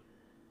getting to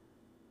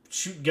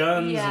shoot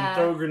guns and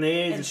throw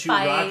grenades and shoot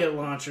rocket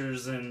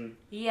launchers and...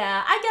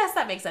 Yeah, I guess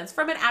that makes sense.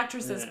 From an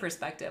actress's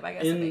perspective, I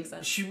guess it makes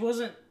sense. She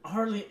wasn't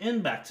hardly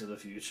in Back to the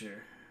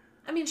Future.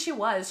 I mean, she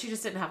was. She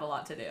just didn't have a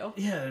lot to do.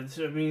 Yeah,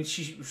 I mean,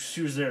 she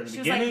was there at the She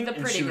beginning was like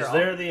the pretty and she girl. was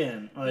there at the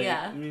end. Like,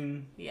 Yeah. I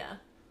mean... Yeah.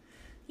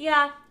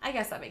 Yeah, I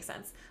guess that makes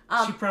sense.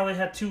 She probably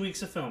had 2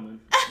 weeks of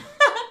filming.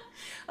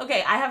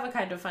 Okay, I have a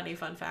kind of funny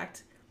fun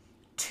fact.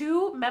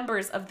 2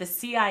 members of the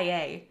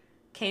CIA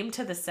came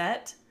to the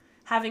set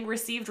having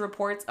received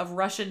reports of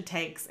Russian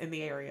tanks in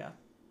the area.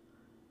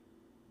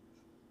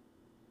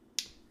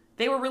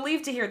 They were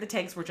relieved to hear the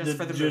tanks were just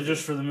for the movie.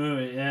 Just for the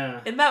movie,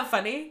 yeah. Isn't that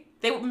funny?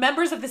 They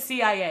members of the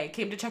CIA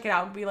came to check it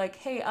out and be like,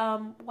 "Hey,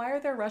 why are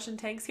there Russian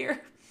tanks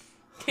here?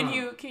 Can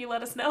you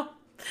let us know?"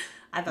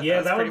 I thought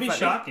that would be funny.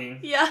 shocking.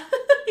 Yeah,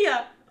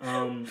 yeah.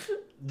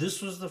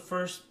 This was the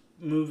first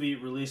movie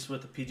released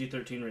with a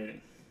PG-13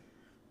 rating.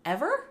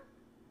 Ever?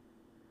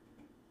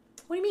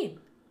 What do you mean?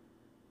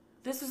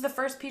 This was the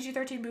first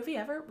PG-13 movie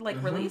ever,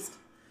 released?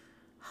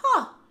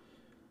 Huh.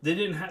 They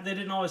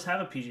didn't always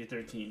have a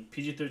PG-13.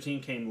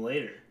 PG-13 came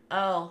later.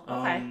 Oh,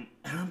 okay. And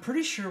I'm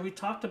pretty sure we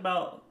talked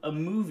about a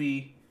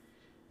movie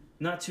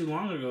not too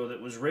long ago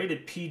that was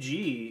rated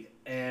PG,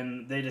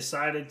 and they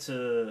decided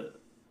to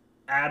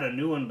add a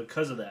new one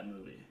because of that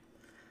movie.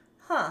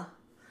 Huh.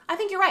 I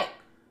think you're right.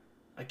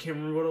 I can't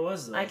remember what it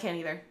was, though. I can't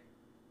either.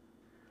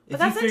 If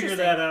you figure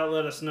that out,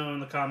 let us know in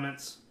the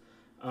comments.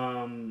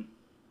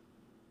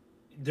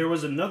 There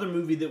was another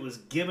movie that was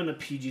given a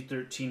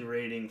PG-13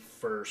 rating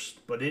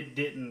first, but it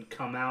didn't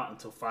come out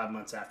until 5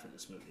 months after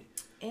this movie.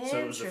 So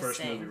it was the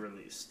first movie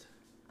released.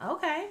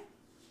 Okay.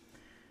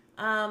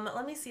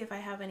 Let me see if I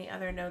have any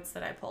other notes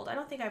that I pulled. I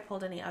don't think I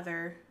pulled any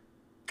other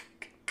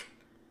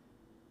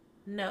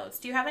notes.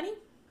 Do you have any?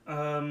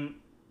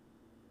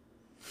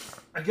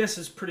 I guess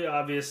it's pretty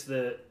obvious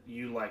that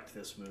you liked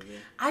this movie.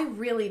 I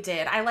really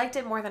did. I liked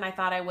it more than I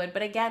thought I would.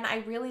 But again,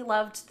 I really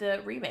loved the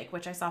remake,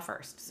 which I saw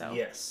first. So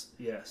Yes.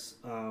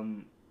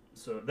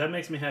 So that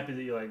makes me happy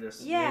that you like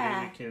this.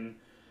 Yeah. Maybe we can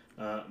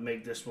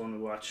make this one to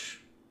watch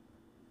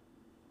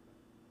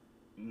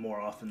more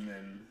often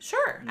than...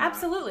 Sure. not.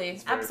 Absolutely.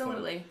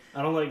 Absolutely. Fun.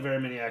 I don't like very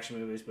many action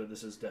movies, but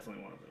this is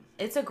definitely one of them.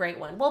 It's a great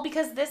one. Well,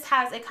 because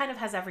it kind of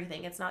has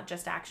everything. It's not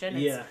just action.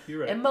 It's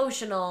you're right.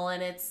 emotional,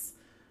 and it's,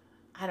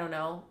 I don't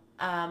know,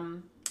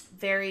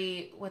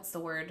 very, what's the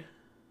word?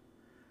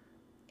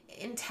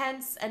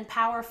 Intense and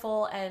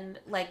powerful, and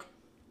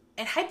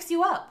it hypes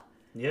you up.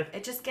 Yeah.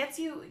 It just gets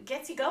you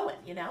going,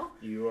 you know?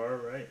 You are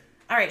right.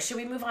 All right, should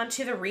we move on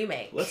to the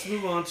remake? Let's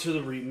move on to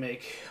the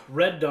remake.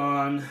 Red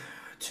Dawn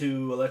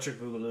to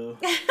Electric Boogaloo.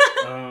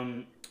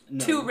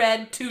 No. Too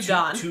Red, Too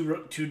Dawn.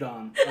 Too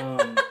Dawn.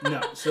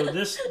 No. So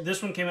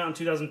this one came out in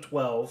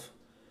 2012.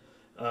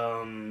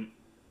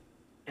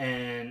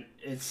 And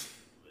it's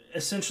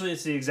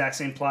the exact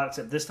same plot,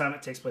 except this time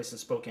it takes place in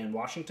Spokane,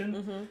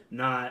 Washington,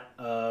 not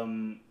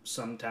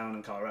some town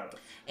in Colorado.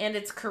 And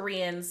it's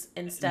Koreans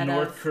instead of...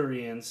 North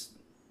Koreans.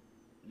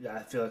 Yeah,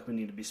 I feel like we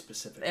need to be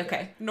specific.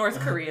 Okay, North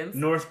Koreans.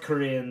 North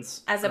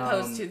Koreans. As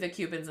opposed to the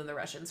Cubans and the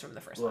Russians from the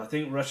first one. Well, I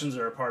think Russians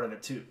are a part of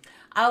it too.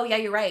 Oh, yeah,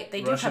 you're right.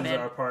 They do come in. Russians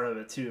are a part of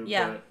it too.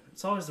 Yeah. But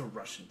it's always the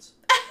Russians.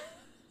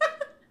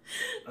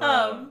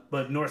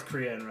 But North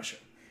Korea and Russia.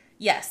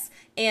 Yes.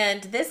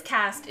 And this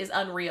cast is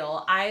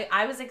unreal.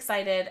 I was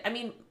excited. I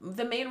mean,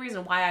 the main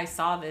reason why I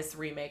saw this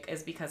remake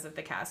is because of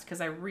the cast,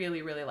 because I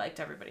really, really liked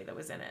everybody that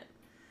was in it.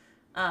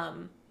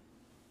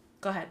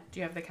 Go ahead. Do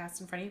you have the cast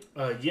in front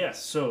of you?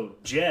 Yes. So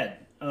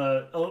Jed,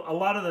 a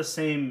lot of the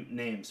same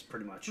names,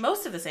 pretty much.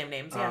 Most of the same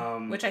names, yeah,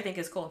 which I think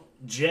is cool.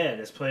 Jed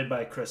is played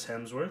by Chris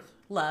Hemsworth.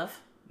 Love.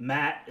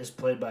 Matt is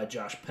played by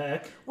Josh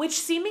Peck. Which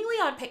seemingly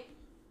on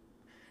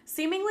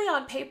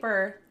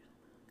paper,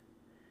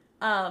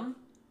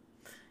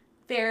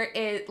 there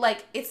is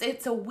like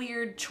it's a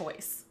weird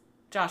choice.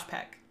 Josh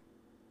Peck.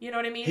 You know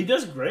what I mean? He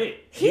does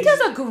great. He does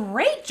a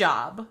great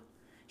job.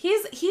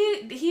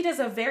 He does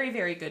a very,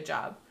 very good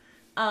job.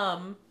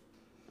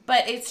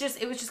 But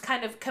it was just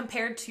kind of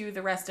compared to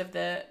the rest of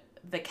the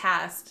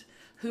cast,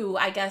 who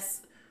I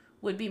guess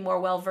would be more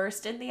well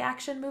versed in the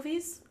action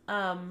movies.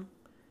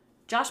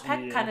 Josh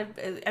Peck kind of,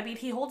 I mean,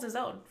 he holds his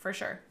own for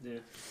sure. Yeah.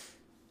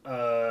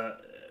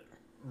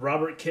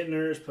 Robert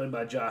Kittner is played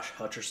by Josh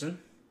Hutcherson.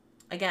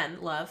 Again,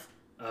 love.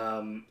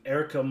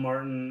 Erica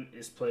Martin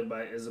is played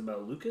by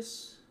Isabel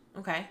Lucas.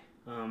 Okay.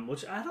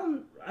 Which I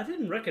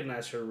didn't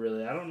recognize her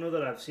really. I don't know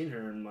that I've seen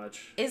her in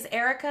much. Is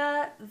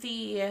Erica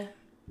the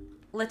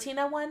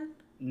Latina one?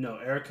 No,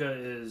 Erica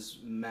is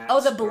Matt. Oh,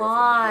 the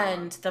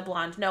blonde. The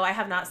blonde. No, I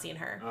have not seen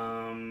her.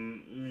 Let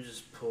me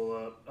just pull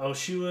up. Oh,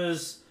 she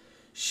was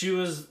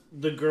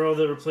the girl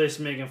that replaced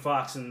Megan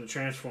Fox in the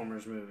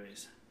Transformers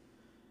movies.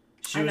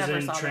 She was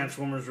in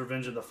Transformers: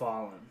 Revenge of the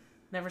Fallen.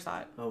 Never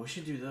saw it. Oh, we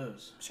should do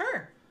those.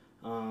 Sure.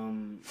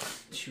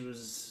 She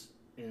was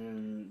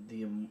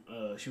in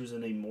she was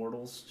in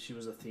Immortals. She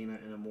was Athena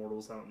in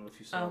Immortals. I don't know if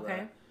you saw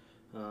that.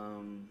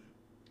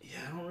 Yeah,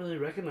 I don't really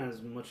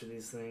recognize much of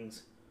these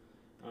things.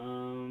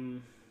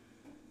 No.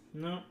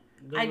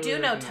 I do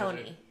know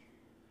Tony,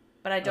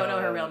 but I don't know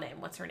her real name.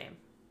 What's her name?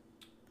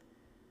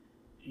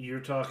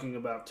 You're talking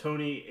about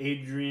Tony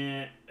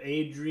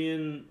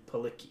Adrian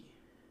Palicki.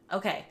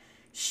 Okay.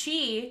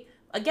 She,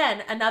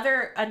 again,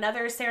 another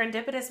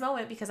serendipitous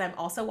moment because I'm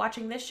also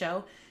watching this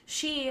show.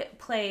 She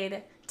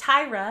played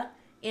Tyra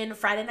in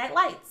Friday Night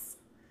Lights.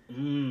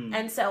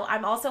 And so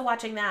I'm also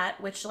watching that,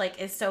 which like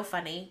is so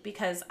funny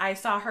because I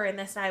saw her in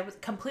this and I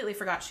completely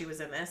forgot she was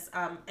in this.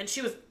 And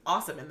she was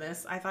awesome in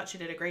this. I thought she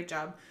did a great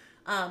job.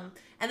 And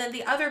then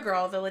the other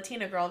girl, the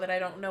Latina girl that I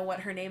don't know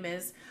what her name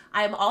is,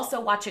 I'm also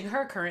watching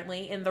her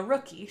currently in The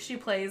Rookie. She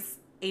plays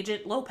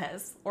Agent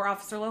Lopez or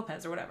Officer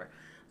Lopez or whatever.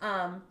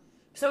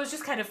 So it's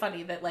just kind of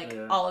funny that like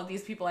all of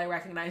these people I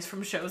recognize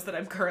from shows that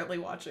I'm currently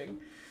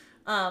watching.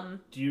 Do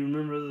you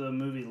remember the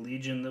movie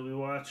Legion that we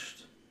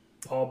watched?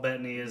 Paul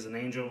Bettany is an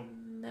angel.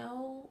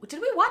 No. Did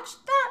we watch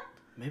that?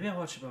 Maybe I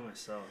watched it by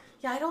myself.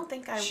 Yeah, I don't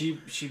think I...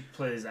 She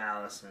plays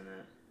Alice in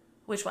it.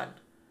 Which one?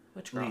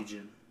 Which girl?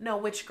 Legion. No,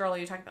 which girl are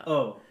you talking about?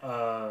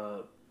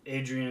 Oh,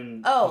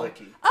 Adrian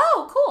Palicki.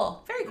 Oh,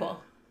 cool. Very cool.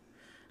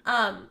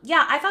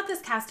 Yeah, I thought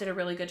this cast did a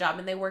really good job,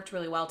 and they worked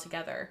really well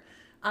together.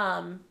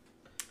 And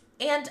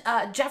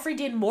Jeffrey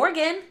Dean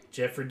Morgan.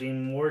 Jeffrey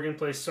Dean Morgan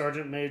plays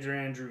Sergeant Major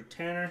Andrew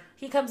Tanner.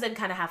 He comes in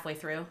kind of halfway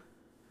through.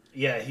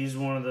 Yeah, he's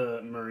one of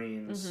the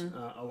Marines,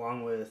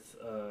 along with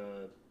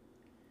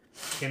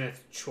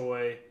Kenneth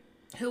Choi.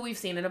 Who we've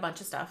seen in a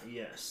bunch of stuff.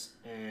 Yes,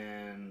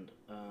 and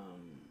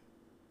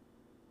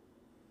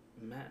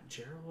Matt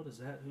Gerald, is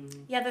that who?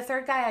 Yeah, the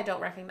third guy I don't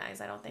recognize,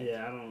 I don't think.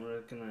 Yeah,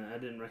 I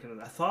didn't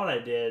recognize. I thought I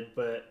did,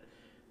 but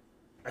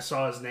I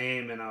saw his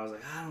name and I was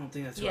like, I don't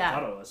think that's who I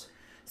thought it was.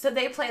 So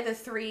they play the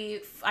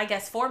three, I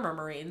guess, former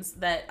Marines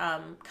that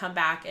come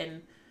back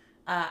and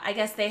I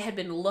guess they had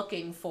been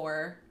looking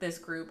for this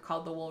group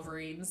called the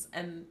Wolverines,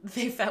 and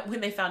when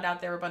they found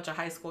out they were a bunch of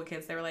high school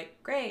kids, they were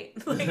like,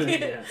 "Great!" Like,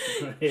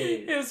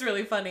 it was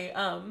really funny.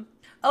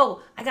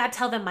 Oh, I gotta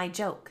tell them my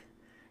joke.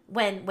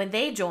 When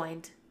they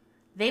joined,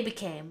 they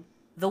became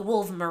the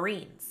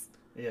Wolverines.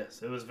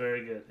 Yes, it was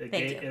very good.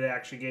 It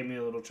actually gave me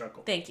a little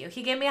chuckle. Thank you.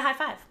 He gave me a high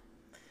five.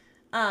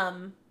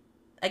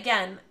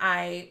 Again,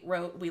 I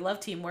wrote, "We love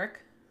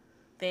teamwork."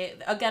 A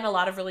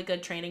lot of really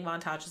good training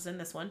montages in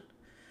this one.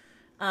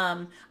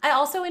 I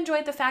also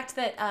enjoyed the fact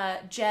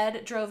that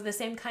Jed drove the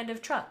same kind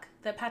of truck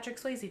that Patrick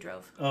Swayze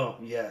drove. Oh,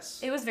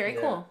 yes. It was very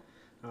cool.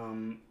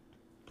 And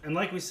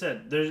like we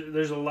said,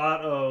 there's a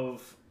lot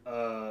of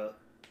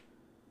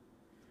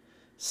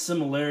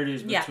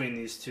similarities between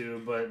these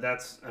two, but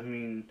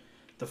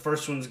the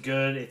first one's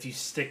good. If you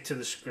stick to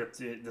the script,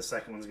 the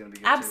second one's going to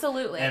be good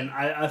Absolutely. too. And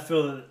I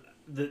feel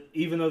that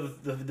even though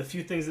the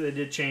few things that they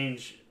did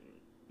change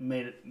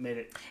made it.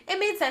 It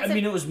made sense. I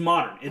mean, it was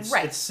modern.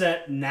 It's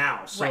set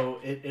now, so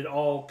it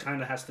all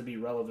kind of has to be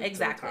relevant to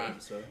the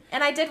time. So.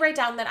 And I did write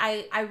down that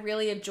I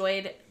really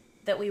enjoyed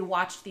that we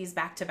watched these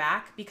back to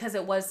back because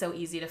it was so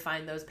easy to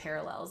find those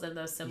parallels and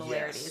those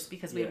similarities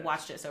because we had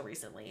watched it so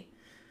recently.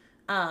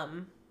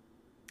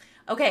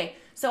 Okay,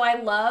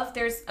 so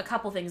there's a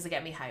couple things that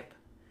get me hype.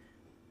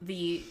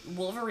 The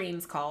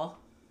Wolverines call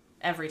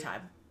every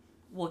time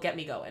will get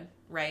me going,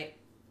 right?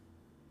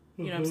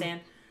 You know what I'm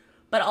saying?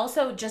 But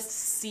also just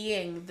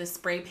seeing the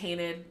spray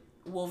painted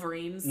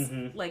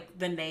Wolverines, like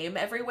the name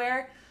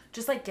everywhere.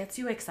 just like gets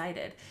you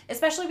excited.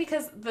 Especially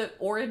because the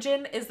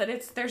origin is that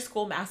it's their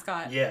school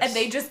mascot. Yes. And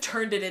they just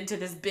turned it into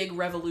this big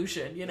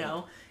revolution, you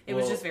know? It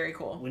was just very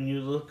cool. When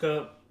you look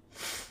up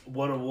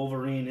what a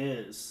Wolverine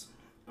is,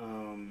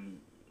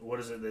 what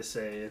is it they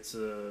say? It's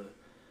a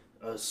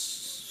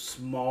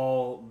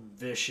small,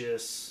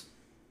 vicious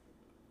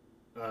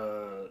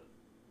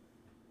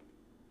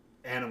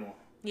animal.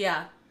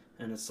 Yeah.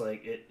 And it's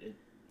like it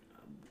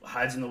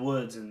hides in the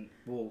woods and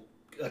will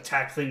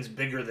attack things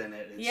bigger than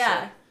it. It's yeah.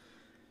 Like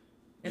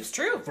it's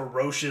true.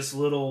 Ferocious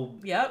little...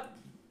 Yep.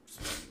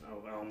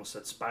 Oh, I almost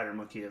said spider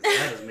monkey. That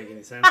doesn't make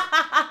any sense.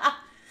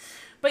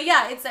 But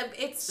yeah,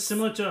 it's...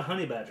 Similar to a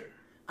honey badger.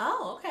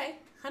 Oh, okay.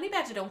 Honey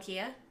badger don't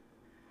care.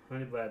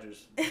 Honey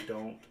badgers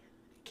don't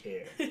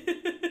care.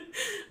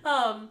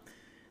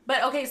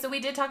 But okay, so we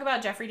did talk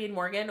about Jeffrey Dean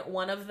Morgan.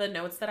 One of the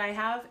notes that I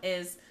have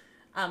is,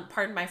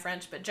 pardon my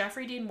French, but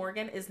Jeffrey Dean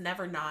Morgan is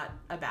never not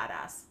a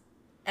badass.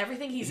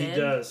 Everything he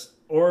does.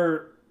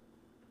 Or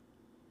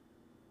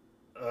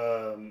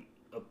a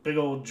big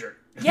old jerk.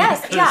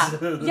 Yes,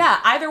 yeah,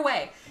 either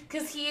way.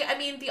 Because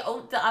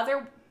the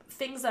other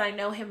things that I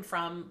know him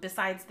from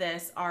besides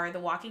this are The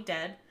Walking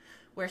Dead,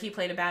 where he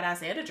played a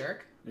badass and a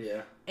jerk.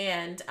 Yeah.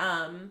 And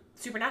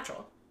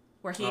Supernatural,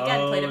 where he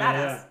again played a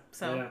badass.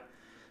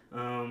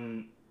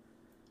 Yeah.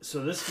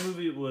 So this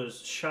movie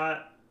was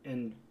shot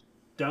and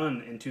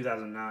done in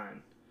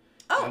 2009.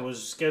 Oh. It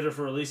was scheduled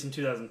for release in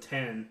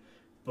 2010,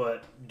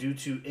 but due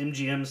to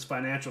MGM's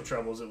financial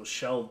troubles, it was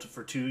shelved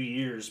for 2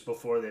 years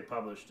before they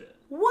published it.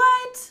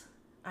 What?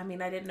 I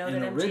mean, I didn't know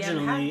that MGM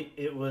originally,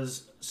 it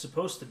was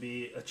supposed to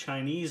be a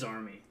Chinese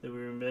army that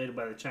were invaded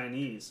by the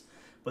Chinese,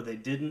 but they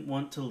didn't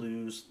want to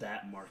lose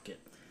that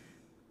market.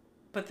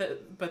 But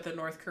the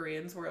North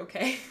Koreans were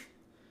okay.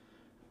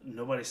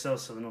 Nobody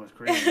sells to the North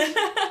Koreans.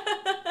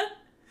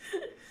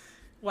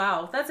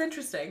 Wow, that's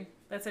interesting.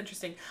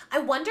 I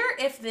wonder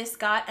if this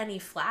got any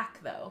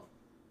flack, though.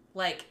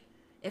 Like,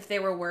 if they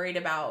were worried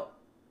about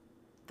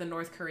the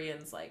North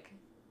Koreans, like,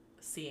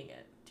 seeing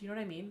it. Do you know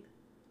what I mean?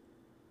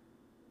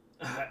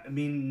 I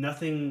mean,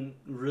 nothing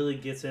really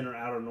gets in or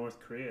out of North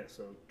Korea,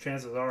 so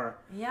chances are...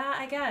 Yeah,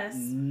 I guess.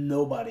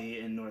 Nobody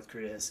in North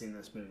Korea has seen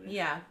this movie.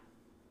 Yeah.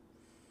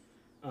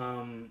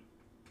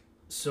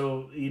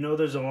 So,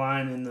 there's a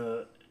line in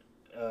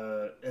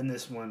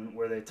this one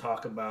where they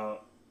talk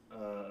about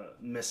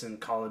missing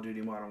Call of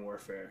Duty Modern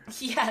Warfare.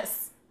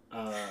 Yes.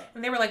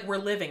 And they were like, we're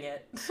living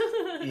it.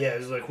 Yeah,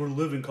 it's like, we're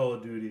living Call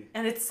of Duty.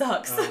 And it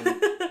sucks.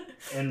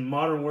 And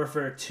Modern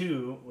Warfare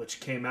 2,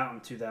 which came out in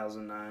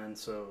 2009,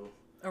 so...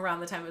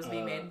 Around the time it was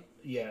being made.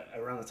 Yeah,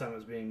 around the time it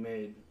was being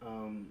made.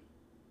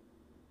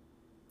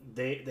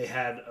 They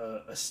had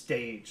a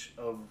stage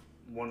of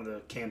one of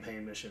the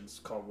campaign missions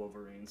called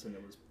Wolverines, and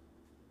it was...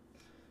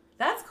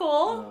 That's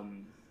cool.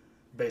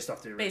 Based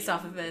off the original. Based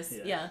off of this.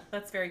 Yeah,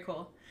 that's very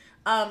cool.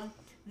 The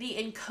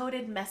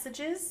encoded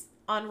messages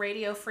on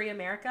Radio Free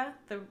America,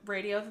 the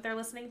radio that they're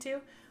listening to,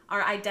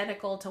 are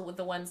identical to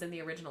the ones in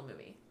the original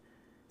movie.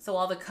 So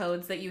all the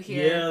codes that you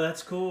hear. Yeah,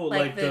 that's cool.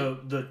 Like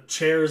the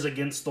chairs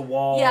against the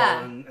wall.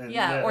 Yeah, and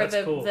or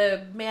that's cool.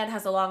 the man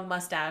has a long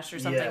mustache or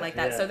something like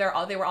that. Yeah. So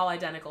they were all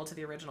identical to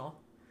the original.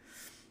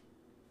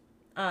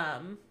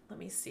 Let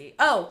me see.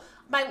 Oh,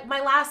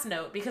 my last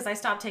note, because I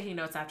stopped taking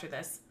notes after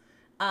this.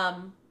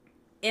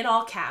 In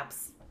all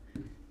caps,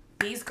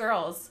 these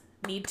girls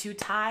need to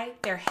tie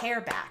their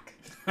hair back.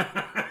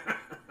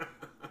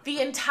 The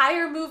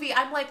entire movie,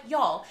 I'm like,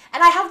 y'all.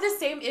 And I have the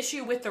same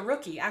issue with The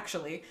Rookie,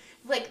 actually.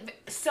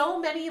 Like, so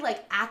many,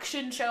 like,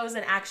 action shows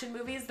and action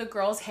movies, the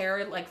girls'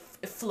 hair, like,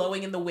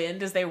 flowing in the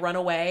wind as they run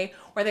away,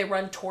 or they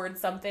run towards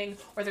something,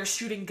 or they're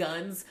shooting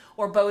guns,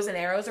 or bows and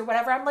arrows, or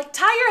whatever. I'm like,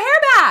 tie your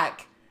hair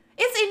back!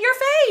 It's in your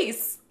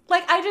face!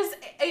 Like,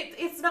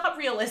 it's not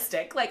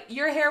realistic. Like,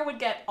 your hair would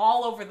get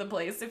all over the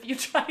place if you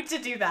tried to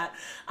do that.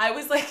 I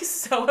was, like,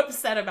 so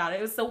upset about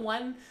it. It was the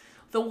one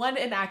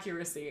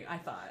inaccuracy, I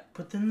thought.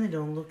 But then they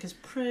don't look as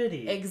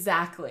pretty.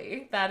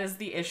 Exactly. That is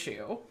the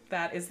issue.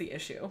 But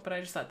I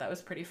just thought that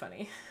was pretty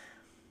funny.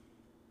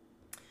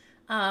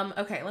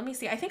 Okay, let me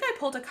see. I think I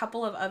pulled a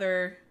couple of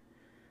other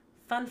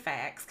fun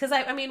facts. Because,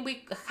 I mean,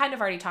 we kind of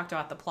already talked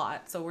about the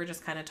plot. So we're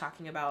just kind of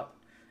talking about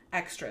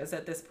extras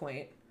at this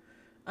point.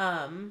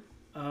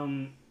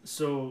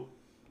 So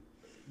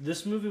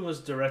this movie was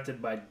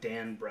directed by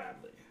Dan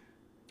Bradley.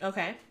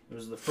 Okay. It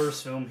was the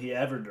first film he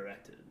ever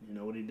directed. You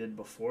know what he did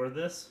before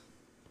this?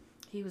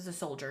 He was a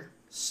soldier.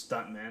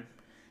 Stuntman.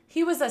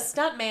 He was a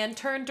stuntman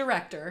turned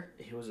director.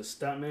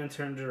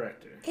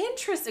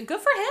 Interesting.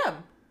 Good for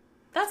him.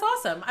 That's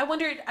awesome. I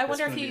wonder if he... That's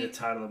going to be the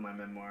title of my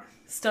memoir.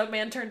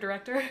 Stuntman turned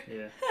director?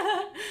 Yeah.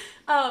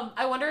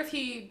 I wonder if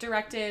he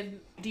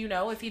directed... Do you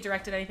know if he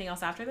directed anything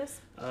else after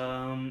this?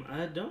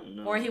 I don't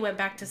know. Or he went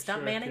back to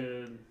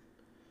stuntmanning?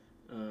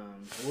 Sure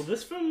well,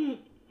 this film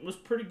was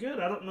pretty good.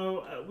 I don't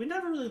know. We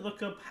never really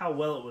look up how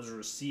well it was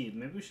received.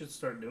 Maybe we should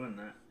start doing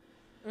that.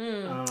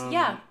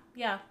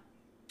 Yeah.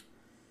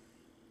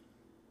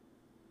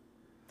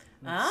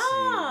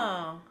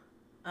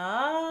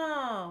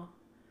 Oh.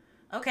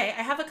 Okay,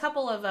 I have a couple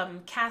couple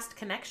of cast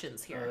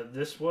connections here.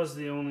 This was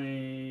the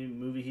only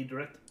movie he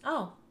directed.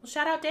 Oh, well,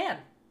 shout out Dan.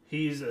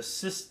 He was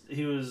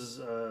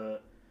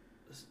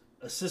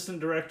assistant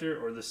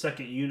director or the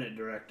second unit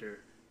director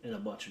in a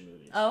bunch of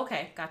movies. Oh,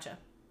 okay, gotcha.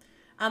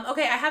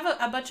 Okay, I have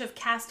a bunch of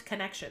cast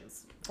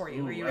connections for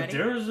you. Are you ready?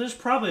 There's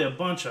probably a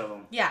bunch of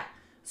them. Yeah.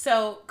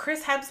 So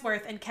Chris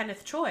Hemsworth and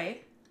Kenneth Choi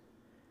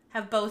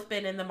have both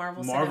been in the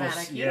Marvel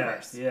Cinematic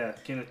Universe. Yeah.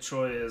 Kenneth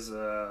Choi is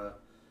who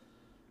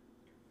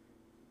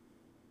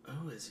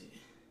is he?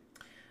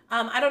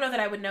 I don't know that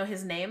I would know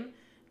his name,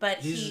 but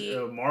he's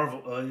a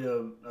Marvel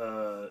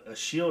a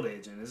Shield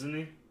agent, isn't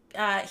he?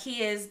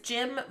 He is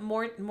Jim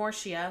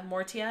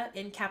Mortia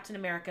in Captain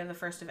America: The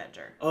First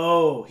Avenger.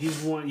 Oh,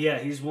 he's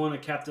one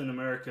of Captain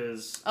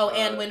America's. Oh,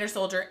 and Winter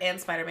Soldier and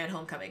Spider-Man: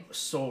 Homecoming.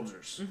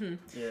 Soldiers.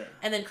 Mm-hmm. Yeah.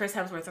 And then Chris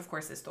Hemsworth, of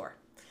course, is Thor.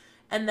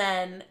 And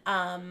then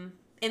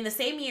in the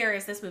same year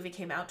as this movie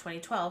came out,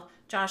 2012,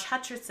 Josh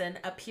Hutcherson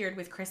appeared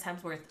with Chris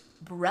Hemsworth's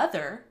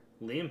brother,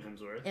 Liam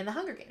Hemsworth, in The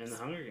Hunger Games. In The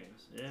Hunger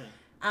Games,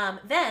 yeah.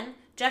 Then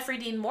Jeffrey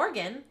Dean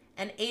Morgan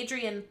and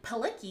Adrienne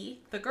Palicki,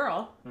 the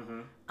girl,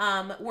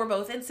 were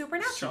both in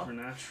Supernatural.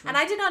 And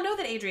I did not know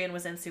that Adrienne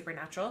was in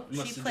Supernatural.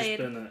 She played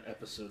just been an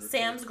episode or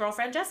Sam's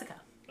girlfriend,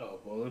 Jessica. Oh,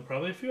 well, then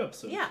probably a few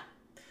episodes. Yeah.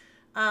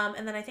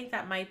 And then I think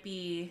that might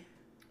be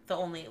the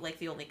only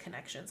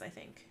connections, I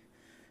think.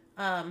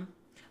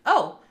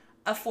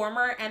 A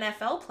former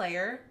NFL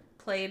player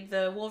played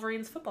the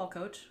Wolverines football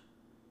coach.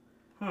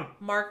 Huh.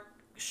 Mark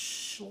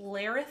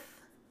Schlereth.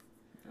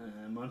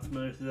 I'm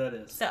unfamiliar with who that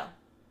is. So,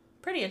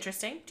 pretty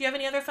interesting. Do you have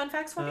any other fun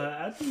facts for me?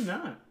 I do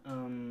not.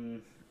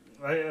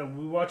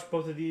 We watched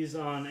both of these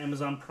on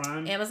Amazon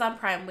Prime. Amazon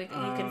Prime, you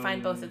can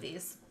find both of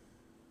these.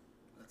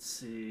 Let's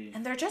see.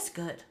 And they're just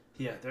good.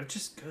 Yeah, they're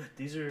just good.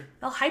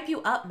 They'll hype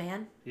you up,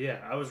 man. Yeah,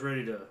 I was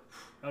ready to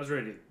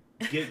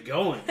get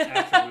going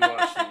after we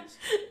watched these.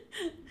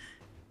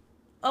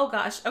 Oh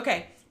gosh.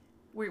 Okay.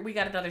 We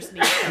got another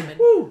sneeze coming.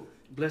 Woo!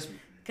 Bless me.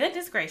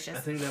 Goodness gracious. I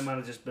think that might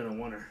have just been a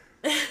winner.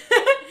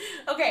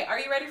 Okay, are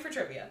you ready for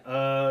trivia?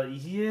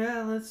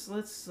 Yeah,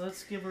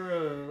 let's give her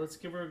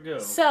a go.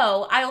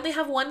 So, I only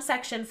have one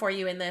section for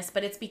you in this,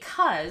 but it's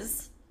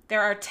because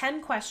there are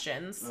 10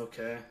 questions.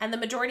 Okay. And the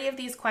majority of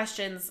these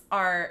questions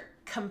are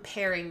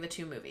comparing the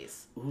two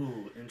movies.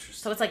 Ooh,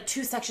 interesting. So it's like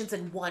two sections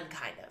in one,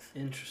 kind of.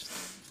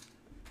 Interesting.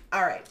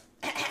 All right.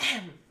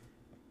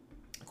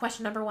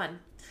 Question number 1.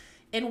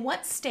 In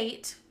what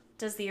state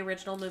does the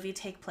original movie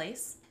take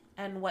place,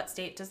 and what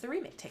state does the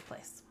remake take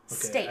place?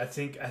 Okay,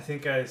 State. I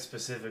think I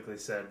specifically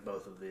said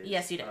both of these.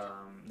 Yes, you did.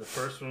 The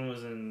first one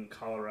was in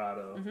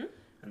Colorado,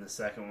 and the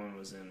second one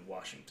was in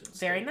Washington State.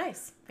 Very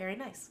nice. Very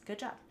nice. Good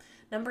job.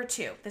 Number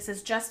 2. This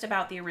is just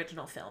about the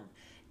original film.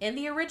 In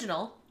the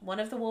original, one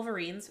of the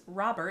Wolverines,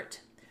 Robert,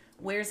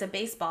 wears a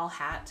baseball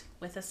hat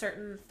with a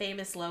certain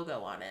famous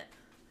logo on it.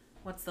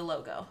 What's the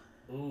logo?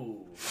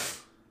 Ooh.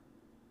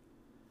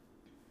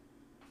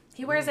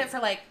 He wears it for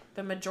like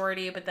the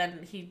majority, but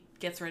then he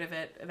gets rid of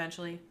it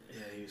eventually.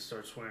 Yeah, he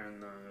starts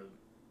wearing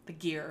the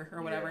gear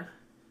or whatever.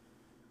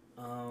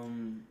 Yeah.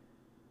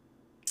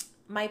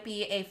 Might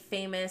be a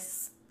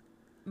famous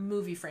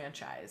movie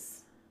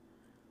franchise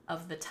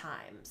of the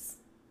times.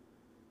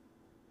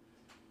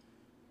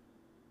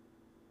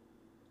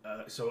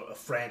 So a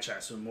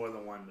franchise, so more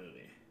than one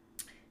movie.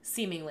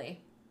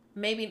 Seemingly.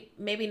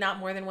 Maybe not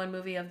more than one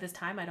movie of this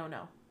time, I don't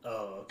know.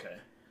 Oh, okay.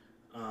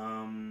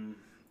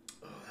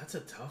 That's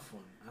a tough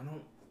one.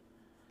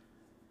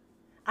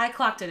 I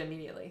clocked it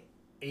immediately.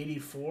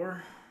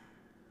 84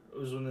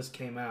 was when this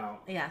came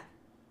out. Yeah.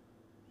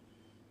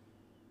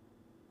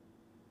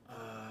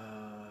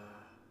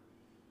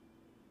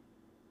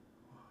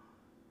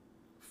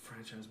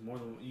 Franchise more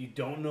than you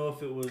don't know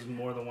if it was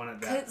more than one at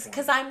that point.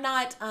 Because I'm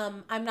not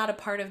a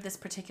part of this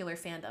particular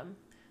fandom.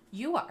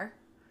 You are.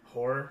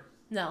 Horror?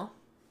 No.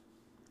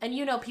 And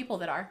you know people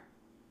that are.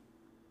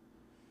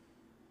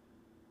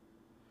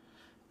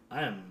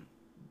 I am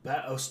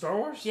bad. Oh, Star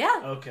Wars?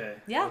 Yeah. Okay.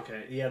 Yeah.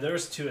 Okay. Yeah, there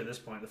was 2 at this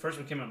point. The first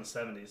one came out in the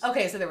 70s.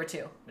 Okay, so there were 2.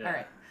 Yeah. All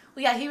right.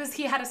 Well, yeah,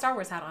 he had a Star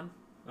Wars hat on.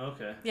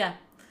 Okay. Yeah.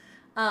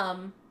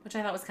 Which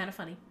I thought was kind of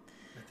funny.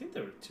 I think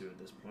there were 2 at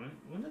this point.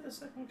 When did the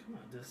second one come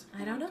out? Did the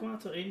second I don't know. Come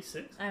out until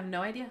 86? I have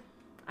no idea.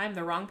 I'm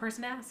the wrong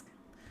person to ask.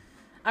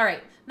 All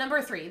right,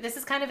 number 3. This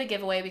is kind of a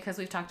giveaway because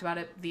we've talked about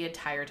it the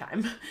entire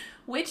time.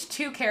 Which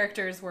 2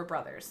 characters were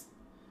brothers?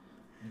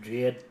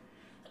 Jed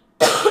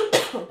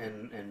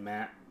and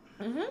Matt.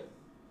 Mm-hmm.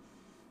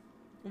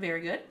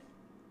 Very good.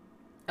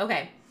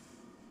 Okay.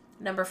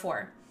 Number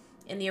 4.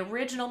 In the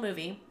original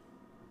movie,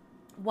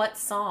 what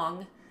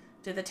song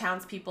did the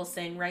townspeople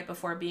sing right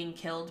before being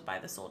killed by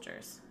the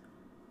soldiers?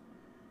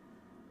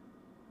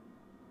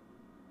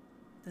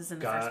 This is in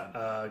the first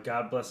one.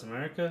 God Bless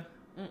America?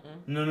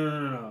 Mm-mm.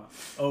 No.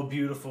 Oh,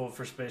 Beautiful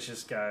for Spacious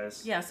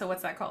Skies. Yeah, so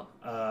what's that called?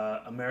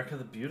 America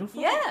the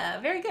Beautiful? Yeah,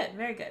 very good,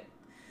 very good.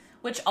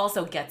 Which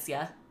also gets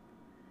ya,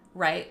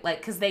 right? Like,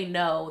 because they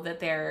know that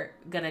they're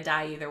going to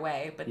die either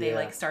way, but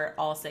they, start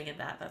all singing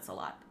that. That's a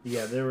lot.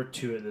 Yeah, there were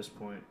 2 at this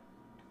point.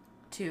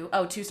 2?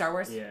 Oh, 2 Star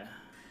Wars? Yeah.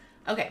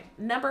 Okay,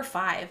 number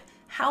 5.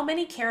 How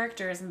many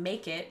characters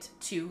make it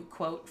to,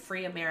 quote,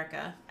 free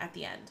America at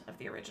the end of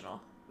the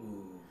original?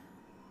 Ooh.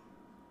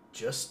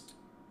 Just...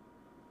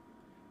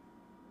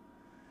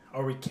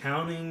 Are we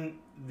counting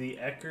the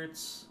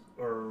Eckerts,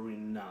 or are we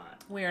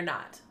not? We are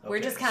not. Okay, We're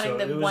just counting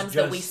so the ones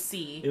that we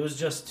see. It was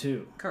just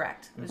 2.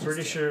 Correct. I'm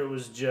pretty sure it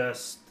was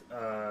just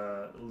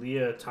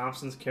Leah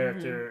Thompson's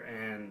character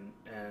and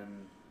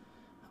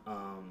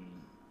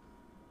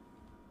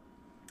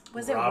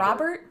was it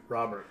Robert?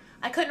 Robert.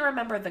 I couldn't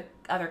remember the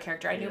other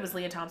character. I knew it was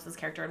Leah Thompson's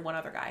character and one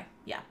other guy.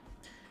 Yeah.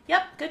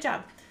 Yep, good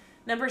job.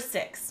 Number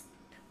 6.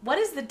 What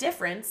is the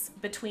difference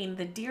between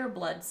the deer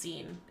blood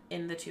scene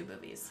in the 2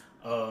 movies?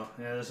 Oh,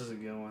 yeah, this is a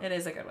good one. It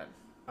is a good one.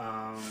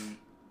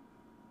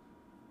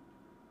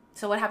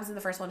 So what happens in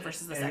the first one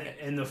versus the second?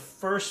 In the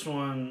first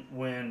one,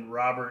 when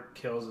Robert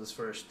kills his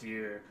first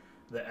deer,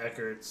 the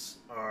Eckerts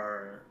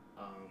are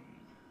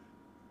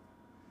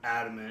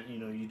adamant. You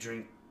know, you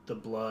drink the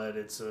blood.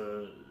 It's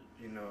a,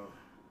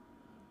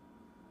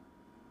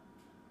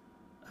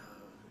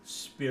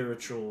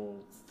 spiritual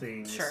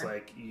thing. Sure. It's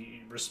like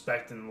you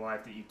respecting the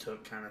life that you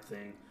took, kind of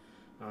thing,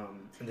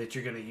 and that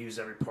you're going to use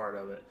every part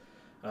of it.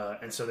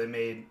 And so they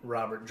made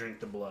Robert drink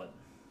the blood.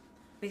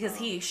 Because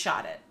he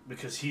shot it.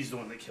 Because he's the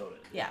one that killed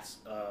it. Yes.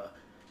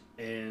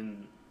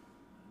 In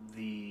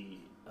the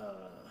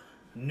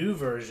new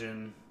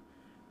version,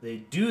 they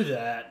do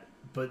that,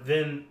 but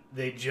then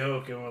they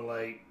joke and we're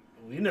like,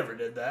 we never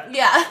did that.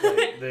 Yeah.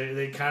 Like,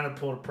 they kind of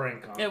pulled a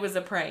prank on it. It was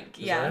a prank,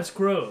 yeah. Like, that's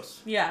gross.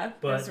 Yeah.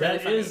 But really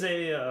that funny. is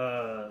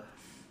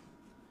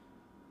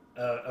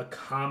a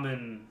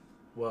common,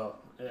 well,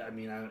 I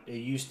mean, it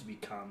used to be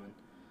common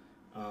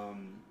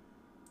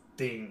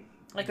thing.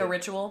 Like a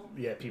ritual?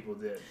 Yeah, people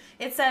did.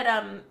 It said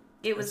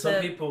it was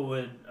some people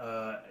would,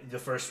 the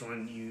first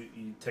one,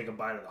 you take a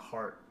bite of the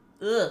heart.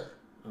 Ugh.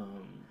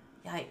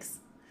 Yikes.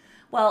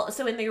 Well,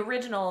 so in the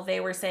original, they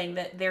were saying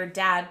that their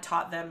dad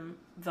taught them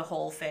the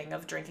whole thing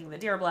of drinking the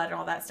deer blood and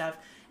all that stuff,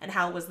 and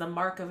how it was the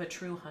mark of a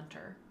true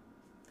hunter.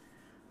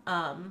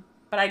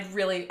 But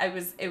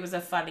it was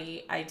a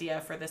funny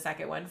idea for the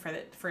second one,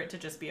 for it to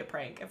just be a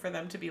prank, and for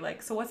them to be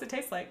like, so what's it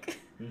taste like?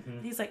 Mm-hmm.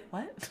 And he's like,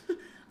 what?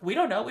 We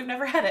don't know. We've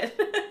never had it.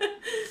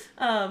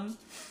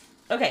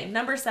 Okay,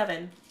 number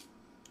 7.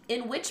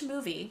 In which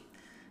movie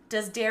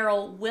does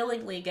Daryl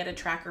willingly get a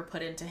tracker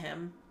put into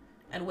him,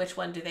 and which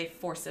one do they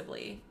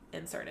forcibly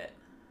insert it?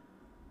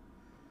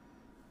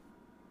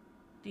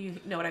 Do you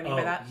know what I mean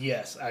by that?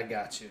 Yes, I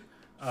got you.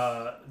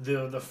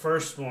 The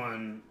first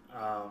one,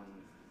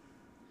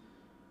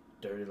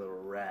 dirty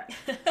little rat,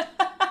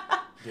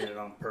 did it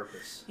on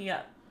purpose.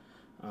 Yeah.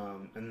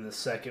 And the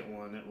second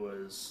one, it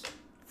was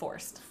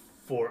forced.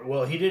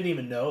 Well, he didn't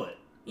even know it.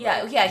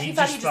 Yeah, like, yeah. He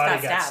thought he just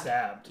got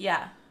stabbed.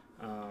 Yeah.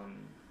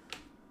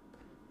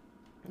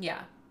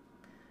 Yeah.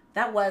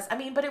 That was,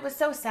 but it was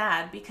so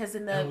sad because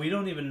and we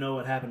don't even know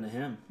what happened to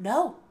him.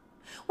 No.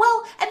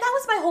 Well, and that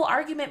was my whole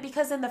argument,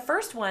 because in the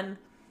first one,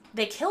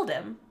 they killed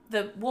him.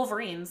 The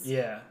Wolverines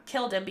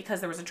killed him because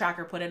there was a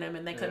tracker put in him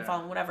and they couldn't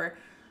follow him, whatever.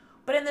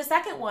 But in the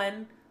second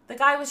one, the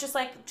guy was just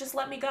like, just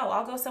let me go.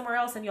 I'll go somewhere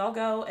else and y'all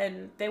go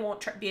and they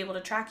won't be able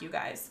to track you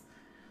guys.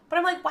 But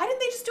I'm like, why didn't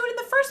they just do it in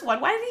the first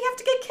one? Why did he have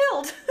to get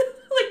killed?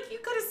 Like, you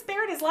could have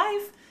spared his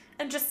life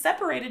and just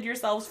separated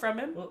yourselves from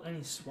him. Well, and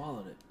he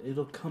swallowed it.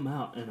 It'll come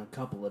out in a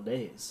couple of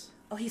days.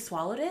 Oh, he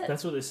swallowed it?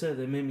 That's what they said.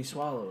 They made me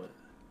swallow it.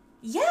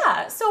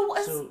 Yeah, so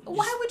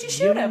why would you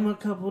shoot him? Give him a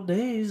couple of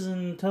days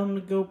and tell him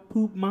to go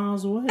poop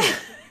miles away.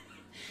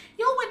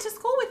 Y'all went to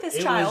school with this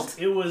child.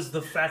 It was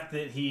the fact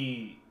that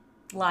he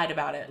lied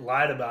about it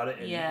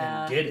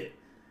and did it.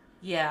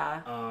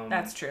 Yeah,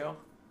 that's true.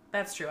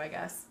 That's true, I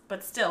guess.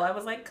 But still, I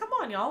was like, come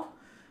on, y'all.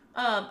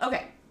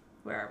 Okay,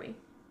 where are we?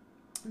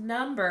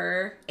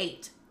 Number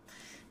 8.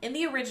 In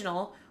the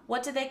original,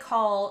 what do they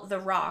call the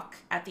rock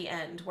at the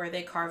end where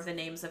they carve the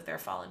names of their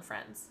fallen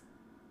friends?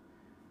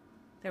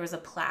 There was a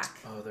plaque.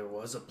 Oh, there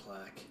was a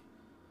plaque.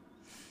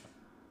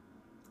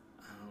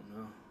 I don't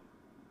know.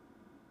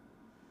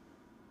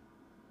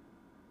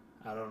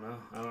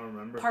 I don't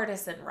remember.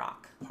 Partisan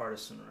Rock.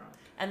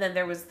 And then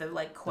there was the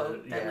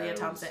quote that Leah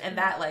Thompson, and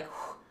that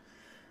whew,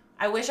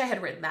 I wish I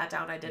had written that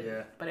down. I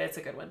didn't, but it's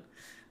a good one.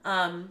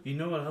 You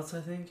know what else I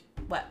think?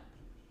 What?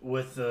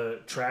 With the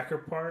tracker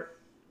part,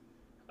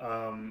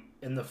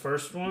 in the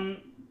first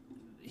one,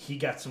 he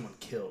got someone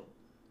killed.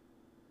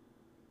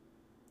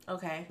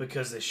 Okay.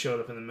 Because they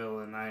showed up in the middle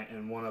of the night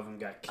and one of them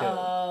got killed.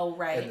 Oh,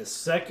 right. And the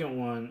second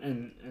one,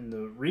 in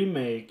the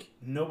remake,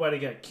 nobody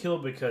got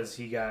killed because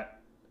he got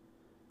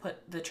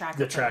put the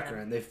tracker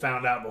in. They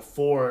found out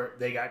before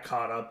they got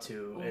caught up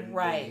to, and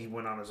right. he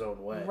went on his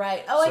own way.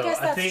 Right. Oh, so I guess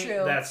that's I think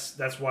true.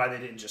 That's why they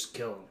didn't just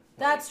kill him.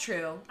 That's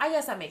true. I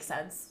guess that makes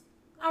sense.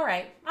 All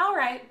right.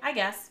 I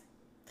guess.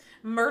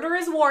 Murder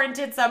is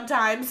warranted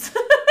sometimes.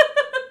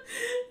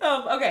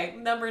 Okay,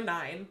 number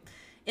 9.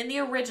 In the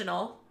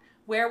original,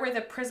 where were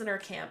the prisoner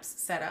camps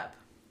set up?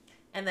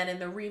 And then in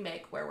the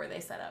remake, where were they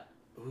set up?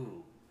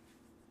 Ooh.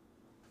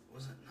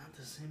 Was it not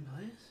the same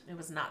place? It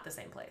was not the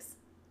same place.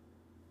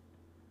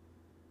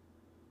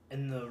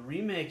 In the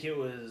remake, it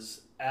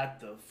was at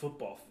the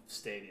football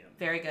stadium.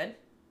 Very good.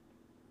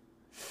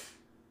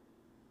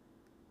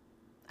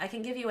 I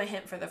can give you a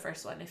hint for the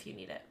first one if you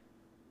need it.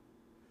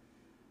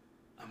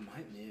 I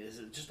might need. Is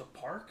it just a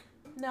park?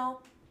 No.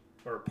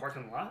 Or a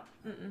parking lot?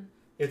 Mm-mm.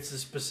 It's a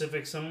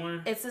specific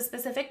somewhere? It's a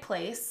specific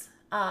place.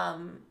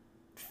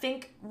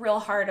 Think real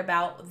hard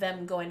about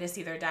them going to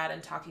see their dad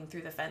and talking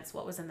through the fence.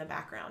 What was in the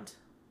background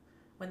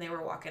when they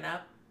were walking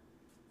up?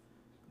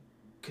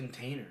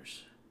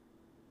 Containers.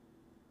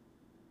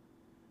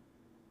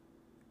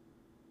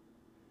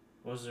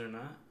 Was there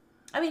not?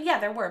 I mean, yeah,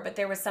 there were, but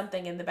there was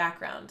something in the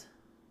background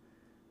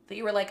that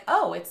you were like,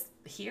 oh, it's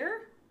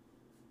here?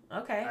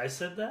 Okay. I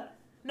said that?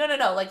 No.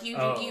 Like you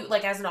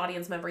like as an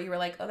audience member, you were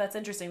like, oh, that's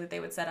interesting that they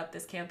would set up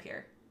this camp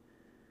here.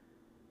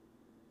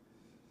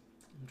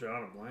 I'm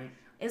drawing a blank.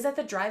 Is that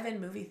the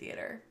drive-in movie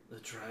theater? The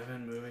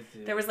drive-in movie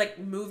theater. There was like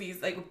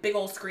movies, like a big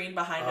old screen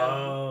behind them.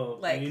 Oh,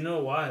 like, you know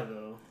why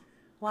though?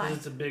 Why? Because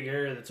it's a big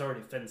area that's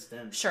already fenced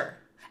in. Sure,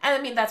 and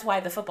I mean that's why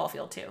the football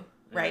field too,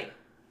 right? Yeah.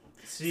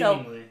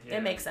 Seemingly, so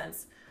it makes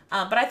sense.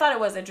 But I thought it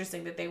was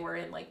interesting that they were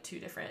in like two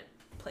different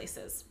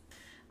places.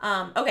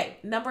 Okay,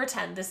 number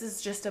 10. This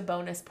is just a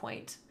bonus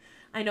point.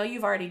 I know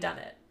you've already done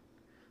it,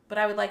 but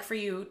I would like for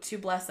you to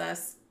bless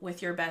us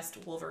with your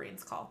best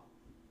Wolverines call.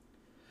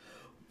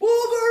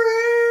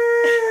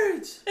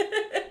 Wolverines!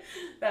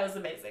 That was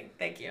amazing.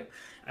 Thank you.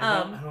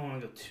 I don't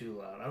want to go too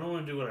loud. I don't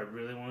want to do what I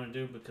really want to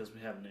do because we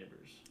have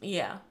neighbors.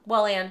 Yeah.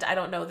 Well, and I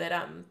don't know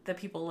that the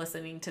people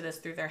listening to this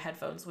through their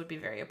headphones would be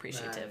very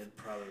appreciative.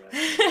 Probably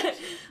right.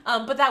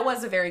 But that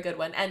was a very good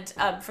one. And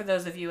for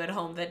those of you at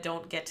home that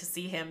don't get to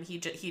see him, he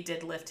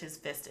did lift his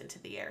fist into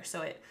the air,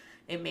 so it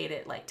made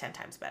it like 10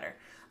 times better.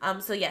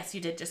 So yes,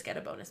 you did just get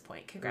a bonus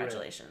point.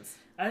 Congratulations.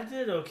 I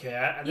did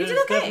okay. You did There's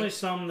okay. definitely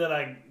some that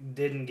I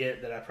didn't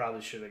get that I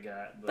probably should have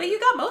got. But you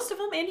got most of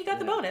them, and you got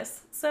the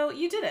bonus. So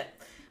you did it.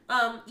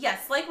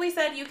 Yes, like we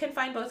said, you can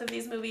find both of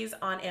these movies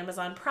on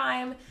Amazon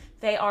Prime.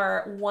 They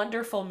are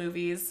wonderful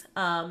movies.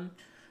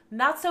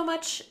 Not so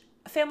much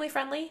family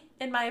friendly,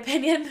 in my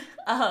opinion.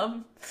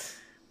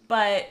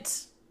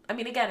 But, I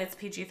mean, again, it's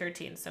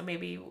PG-13, so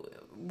maybe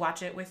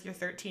watch it with your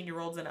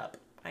 13-year-olds and up,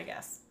 I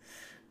guess.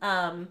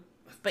 But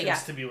yeah.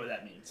 Just to be what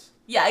that means.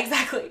 Yeah,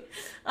 exactly.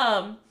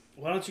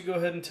 Why don't you go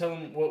ahead and tell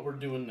them what we're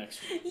doing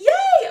next week?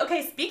 Yay!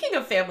 Okay, speaking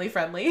of family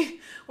friendly,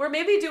 we're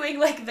maybe doing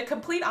like the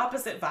complete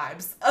opposite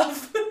vibes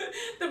of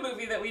the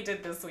movie that we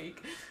did this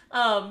week.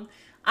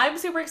 I'm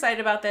super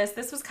excited about this.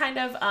 This was kind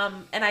of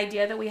an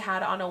idea that we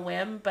had on a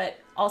whim, but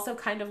also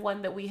kind of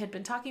one that we had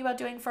been talking about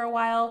doing for a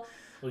while.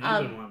 Well,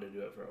 you've been wanting to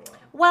do it for a while.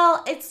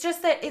 Well, it's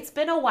just that it's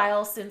been a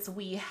while since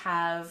we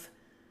have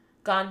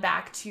gone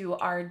back to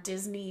our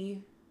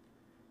Disney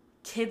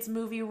kids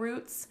movie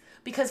roots,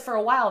 because for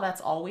a while that's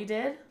all we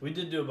did. We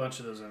did do a bunch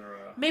of those in a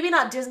row. Maybe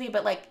not Disney,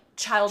 but like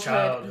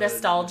childhood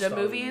nostalgia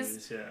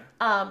movies.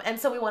 Yeah. And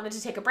so we wanted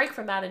to take a break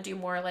from that and do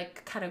more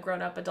like kind of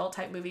grown up adult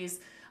type movies.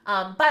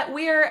 But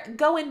we're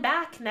going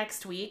back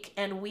next week,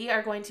 and we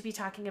are going to be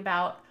talking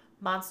about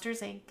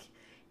Monsters Inc.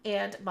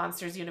 and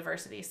Monsters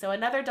University. So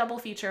another double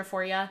feature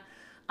for you.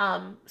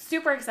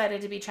 Super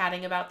excited to be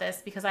chatting about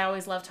this because I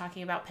always love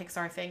talking about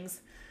Pixar things.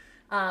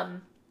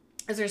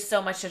 Because there's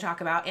so much to talk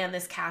about, and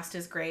this cast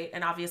is great,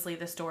 and obviously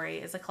the story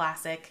is a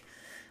classic.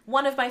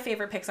 One of my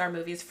favorite Pixar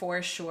movies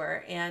for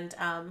sure, and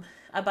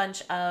a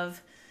bunch of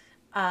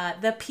a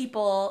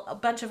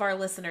bunch of our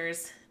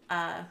listeners'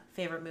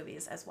 favorite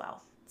movies as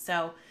well.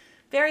 So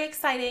very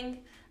exciting.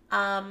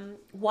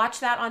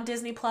 Watch that on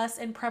Disney Plus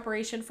in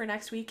preparation for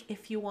next week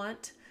if you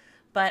want.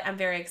 But I'm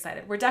very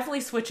excited. We're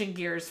definitely switching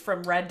gears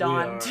from Red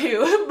Dawn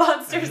to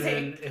Monsters Inc.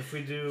 And if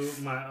we do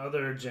my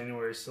other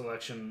January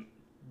selection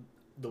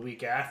the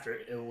week after,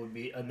 it would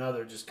be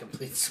another just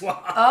complete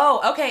swap.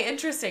 Oh, okay,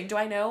 interesting. Do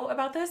I know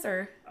about this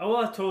or? Oh,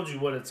 well, I told you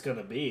what it's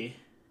gonna be.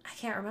 I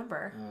can't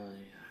remember. Yeah,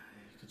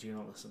 because you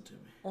don't listen to me.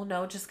 Well,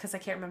 no, just because I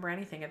can't remember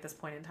anything at this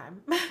point in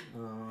time.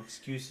 Oh,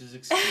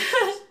 excuses.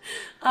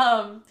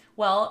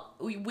 Well,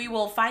 we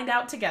will find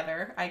out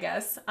together, I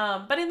guess.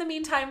 But in the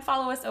meantime,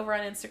 follow us over on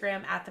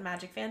Instagram at the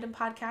Magic Fandom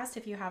Podcast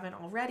if you haven't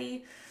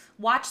already.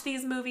 Watch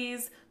these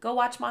movies. Go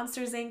watch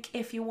Monsters Inc.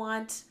 if you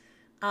want.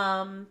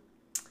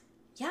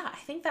 Yeah, I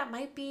think that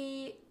might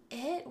be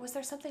it. Was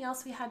there something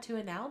else we had to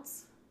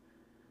announce?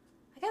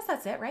 I guess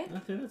that's it, right? I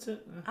think that's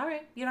it. All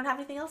right. You don't have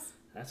anything else?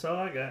 That's all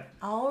I got.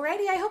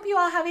 Alrighty. I hope you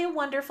all have a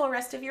wonderful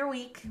rest of your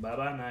week.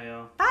 Bye-bye now,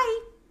 y'all. Bye.